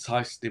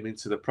enticed him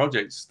into the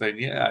projects, then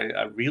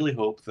I really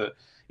hope that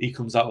he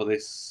comes out of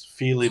this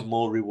feeling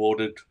more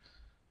rewarded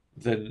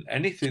than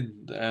anything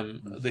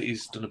that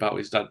he's done about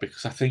his dad.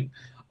 Because I think,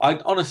 I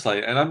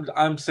honestly, and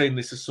I'm saying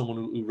this as someone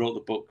who wrote the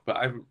book, but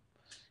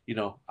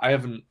I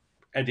haven't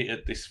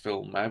edited this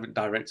film. I haven't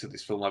directed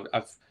this film.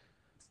 I've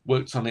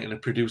worked on it in a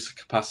producer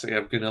capacity.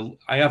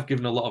 I have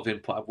given a lot of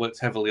input. I've worked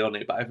heavily on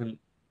it, but I haven't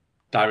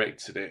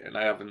directed it and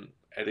I haven't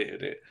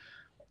edited it.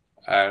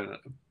 And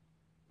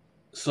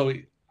so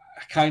I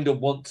kind of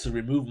want to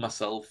remove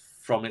myself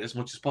from it as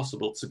much as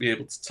possible to be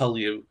able to tell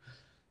you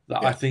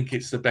that I think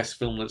it's the best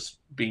film that's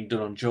been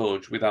done on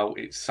George without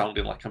it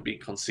sounding like I'm being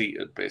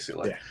conceited,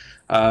 basically.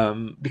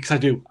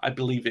 Because I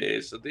believe it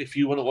is. If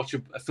you want to watch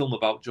a film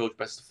about George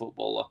Best, the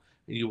footballer,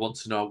 and you want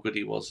to know how good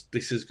he was,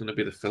 this is going to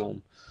be the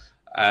film.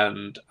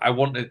 And I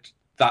wanted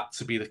that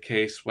to be the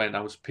case when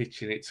I was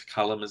pitching it to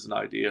Callum as an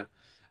idea.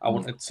 I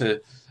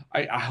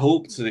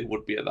hoped that it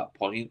would be at that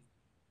point.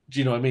 Do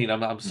you know what I mean?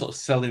 I'm sort of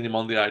selling him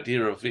on the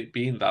idea of it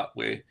being that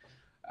way,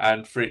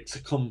 and for it to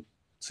come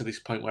to this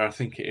point where I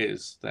think it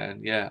is,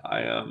 then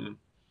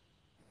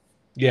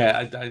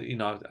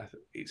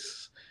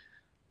it's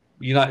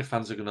United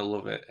fans are going to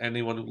love it.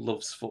 Anyone who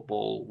loves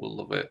football will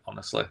love it.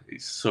 Honestly,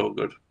 it's so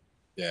good.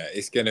 Yeah,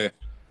 it's gonna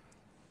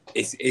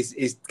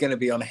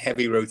be on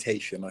heavy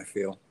rotation. I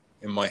feel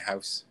in my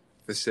house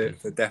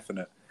for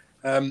definite.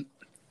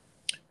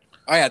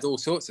 I had all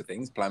sorts of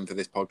things planned for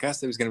this podcast.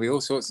 There was going to be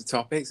all sorts of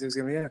topics. There was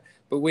going to be,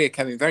 but we're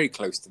coming very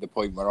close to the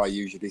point where I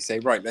usually say,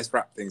 right, let's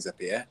wrap things up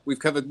here. We've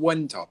covered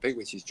one topic,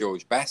 which is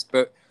George Best,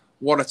 but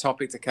what a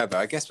topic to cover.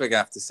 I guess we're going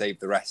to have to save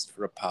the rest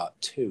for a part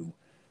 2,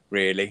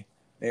 really,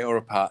 or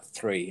a part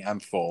 3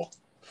 and 4.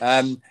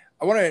 I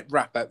want to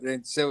wrap up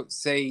then. So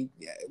say,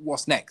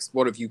 what's next?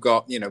 What have you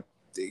got?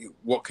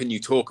 What can you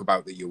talk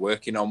about that you're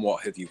working on?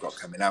 What have you got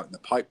coming out in the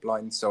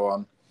pipeline? So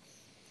on.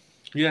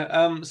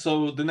 Yeah,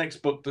 so the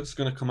next book that's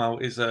going to come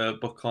out is a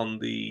book on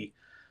the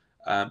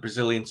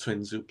Brazilian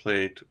twins who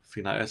played for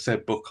United. I said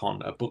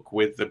a book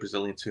with the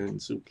Brazilian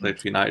twins who played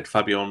for United,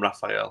 Fabio and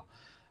Rafael.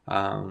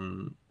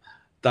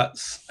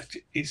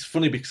 It's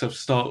funny because I've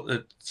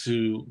started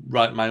to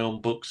write my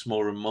own books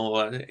more and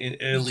more. In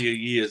earlier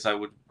years, I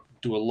would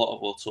do a lot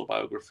of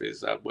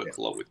autobiographies. I'd work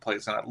a lot with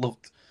players, and I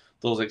loved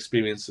those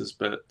experiences.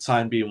 But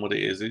time being what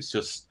it is, it's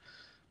just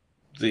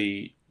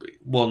the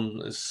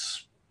one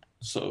is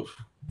sort of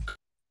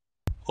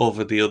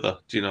over the other,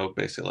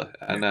 basically.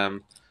 And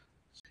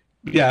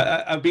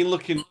I've been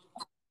looking at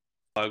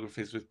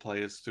biographies with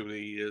players through the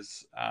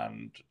years,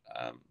 and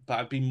but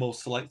I've been more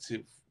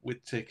selective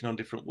with taking on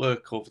different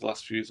work over the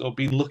last few years, or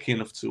been lucky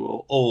enough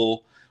to,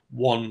 or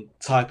one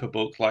type of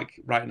book, like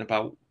writing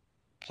about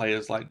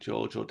players like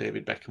George or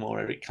David Beckham or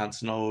Eric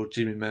Cantona or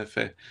Jimmy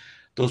Murphy.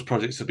 Those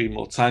projects have been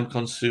more time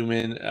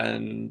consuming,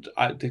 and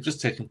they've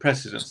just taken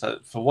precedence.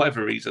 For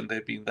whatever reason,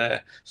 they've been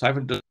there. So I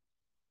haven't done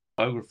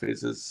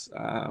biographies as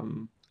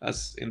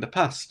in the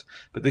past,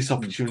 but this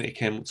opportunity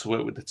came up to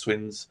work with the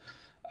twins,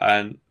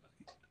 and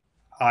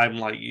I'm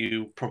like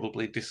you,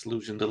 probably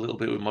disillusioned a little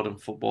bit with modern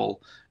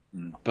football,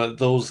 but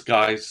those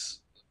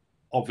guys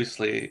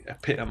obviously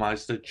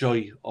epitomised the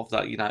joy of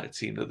that United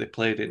team that they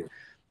played in,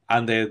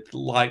 and they're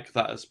like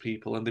that as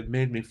people, and they've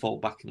made me fall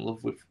back in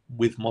love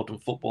with modern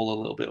football a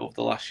little bit over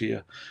the last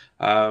year.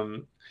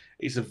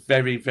 It's a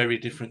very, very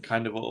different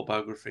kind of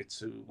autobiography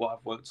to what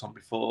I've worked on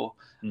before,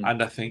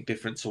 and I think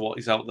different to what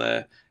is out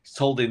there. It's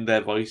told in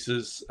their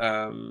voices,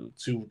 2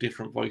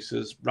 different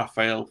voices.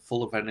 Raphael,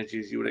 full of energy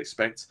as you would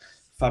expect.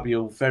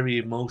 Fabio, very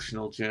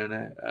emotional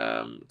journey.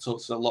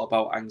 Talks a lot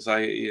about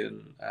anxiety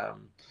and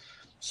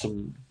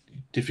some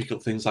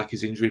difficult things like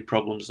his injury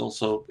problems.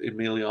 Also,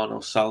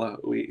 Emiliano Sala,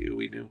 who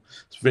we knew.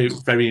 It's very,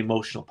 very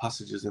emotional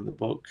passages in the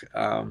book,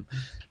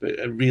 but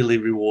a really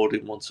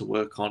rewarding one to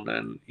work on.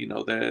 And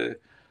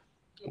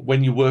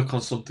when you work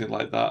on something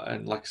like that,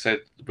 and like I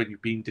said, when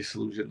you've been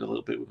disillusioned a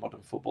little bit with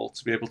modern football,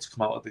 to be able to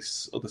come out of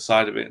this other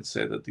side of it and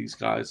say that these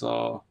guys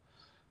are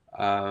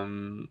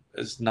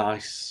as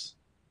nice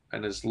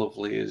and as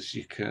lovely as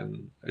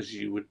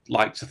you would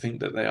like to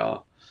think that they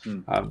are.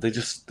 They're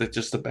just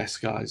the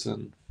best guys,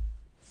 and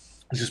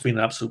it's just been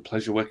an absolute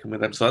pleasure working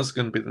with them. So that's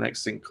going to be the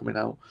next thing coming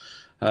out.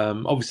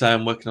 Obviously,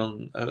 I'm working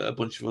on a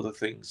bunch of other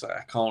things that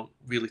I can't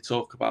really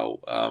talk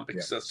about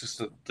because that's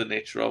just the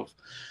nature of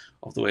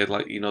the way,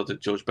 the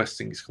George Best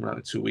thing is coming out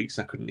in 2 weeks.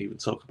 And I couldn't even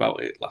talk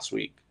about it last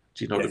week.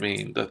 Do you know what I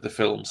mean? The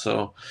film.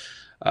 So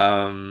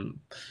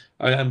I'm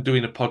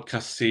doing a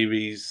podcast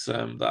series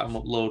that I'm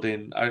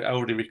uploading. I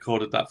already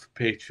recorded that for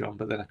Patreon,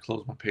 but then I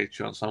closed my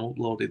Patreon. So I'm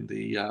uploading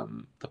the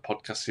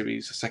podcast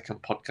series, a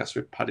second podcast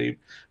with Paddy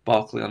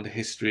Barclay on the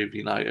history of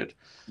United.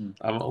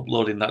 I'm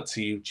uploading that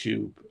to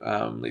YouTube.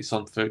 It's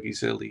on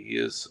Fergie's early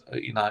years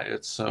at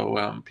United.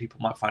 So people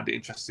might find it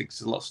interesting because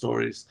there's a lot of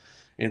stories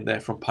in there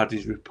from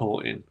Paddy's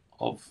reporting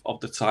of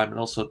the time, and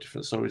also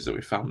different stories that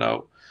we found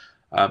out,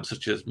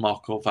 such as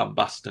Marco van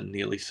Basten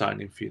nearly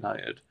signing for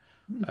United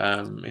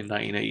in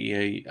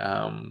 1988.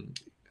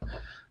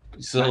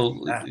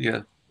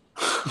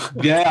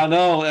 Yeah, I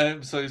know.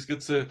 So it's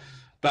good to,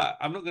 but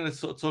I'm not going to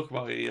sort of talk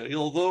about it.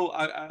 Although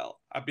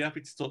I'd be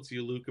happy to talk to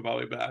you, Luke,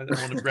 about it. But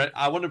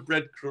I want to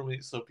breadcrumb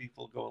it so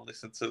people go and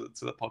listen to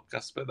the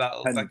podcast. But that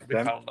can be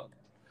 100%. found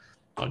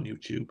on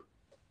YouTube.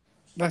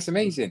 That's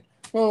amazing.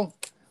 Well,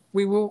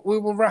 we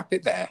will wrap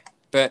it there.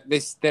 But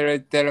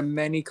there are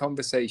many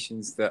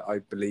conversations that I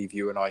believe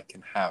you and I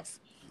can have.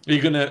 Are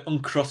you going to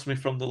uncross me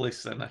from the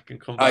list? Then I can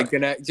come back. Do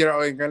you know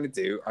what I'm gonna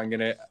do? I'm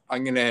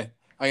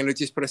gonna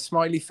just put a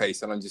smiley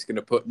face and I'm just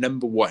gonna put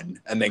number 1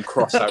 and then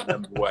cross out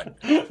number 1.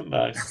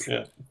 Nice,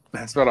 yeah.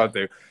 That's what I'll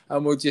do,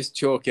 and we'll just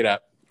chalk it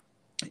up.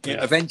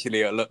 Yeah.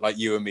 Eventually, it'll look like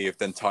you and me have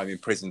done time in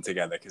prison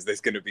together because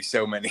there's going to be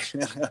so many,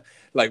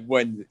 like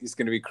one is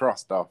going to be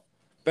crossed off.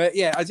 But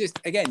yeah, just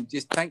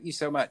thank you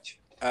so much.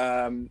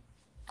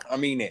 I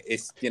mean it.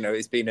 It's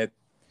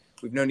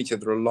we've known each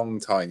other a long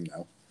time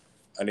now,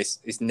 and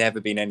it's never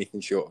been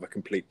anything short of a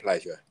complete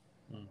pleasure.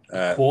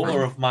 A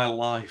quarter of my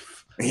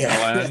life.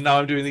 Yeah. Now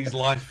I'm doing these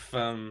life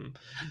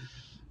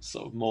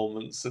sort of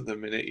moments at the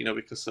minute,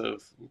 because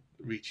of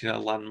reaching a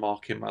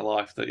landmark in my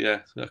life that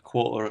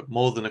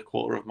more than a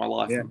quarter of my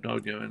life I've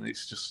known you, and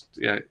it's just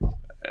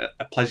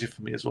a pleasure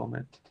for me as well,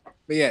 mate.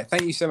 But yeah,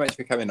 thank you so much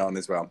for coming on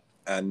as well,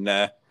 and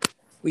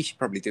we should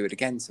probably do it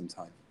again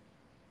sometime.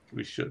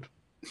 We should.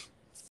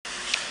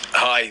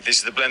 Hi, this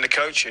is the Blender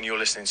Coach, and you're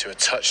listening to a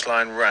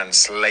Touchline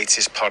Rant's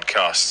latest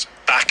podcast,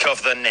 Back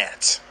of the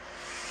Net.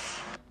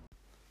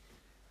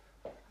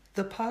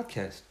 The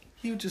podcast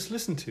you just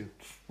listened to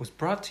was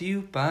brought to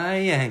you by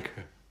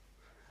Anchor.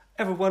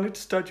 Ever wanted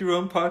to start your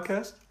own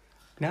podcast?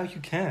 Now you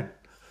can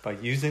by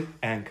using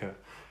Anchor.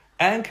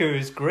 Anchor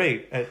is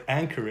great at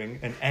anchoring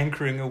and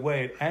anchoring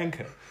away at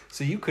Anchor,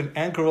 so you can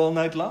anchor all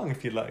night long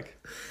if you like.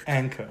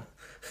 Anchor.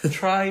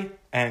 Try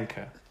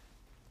Anchor.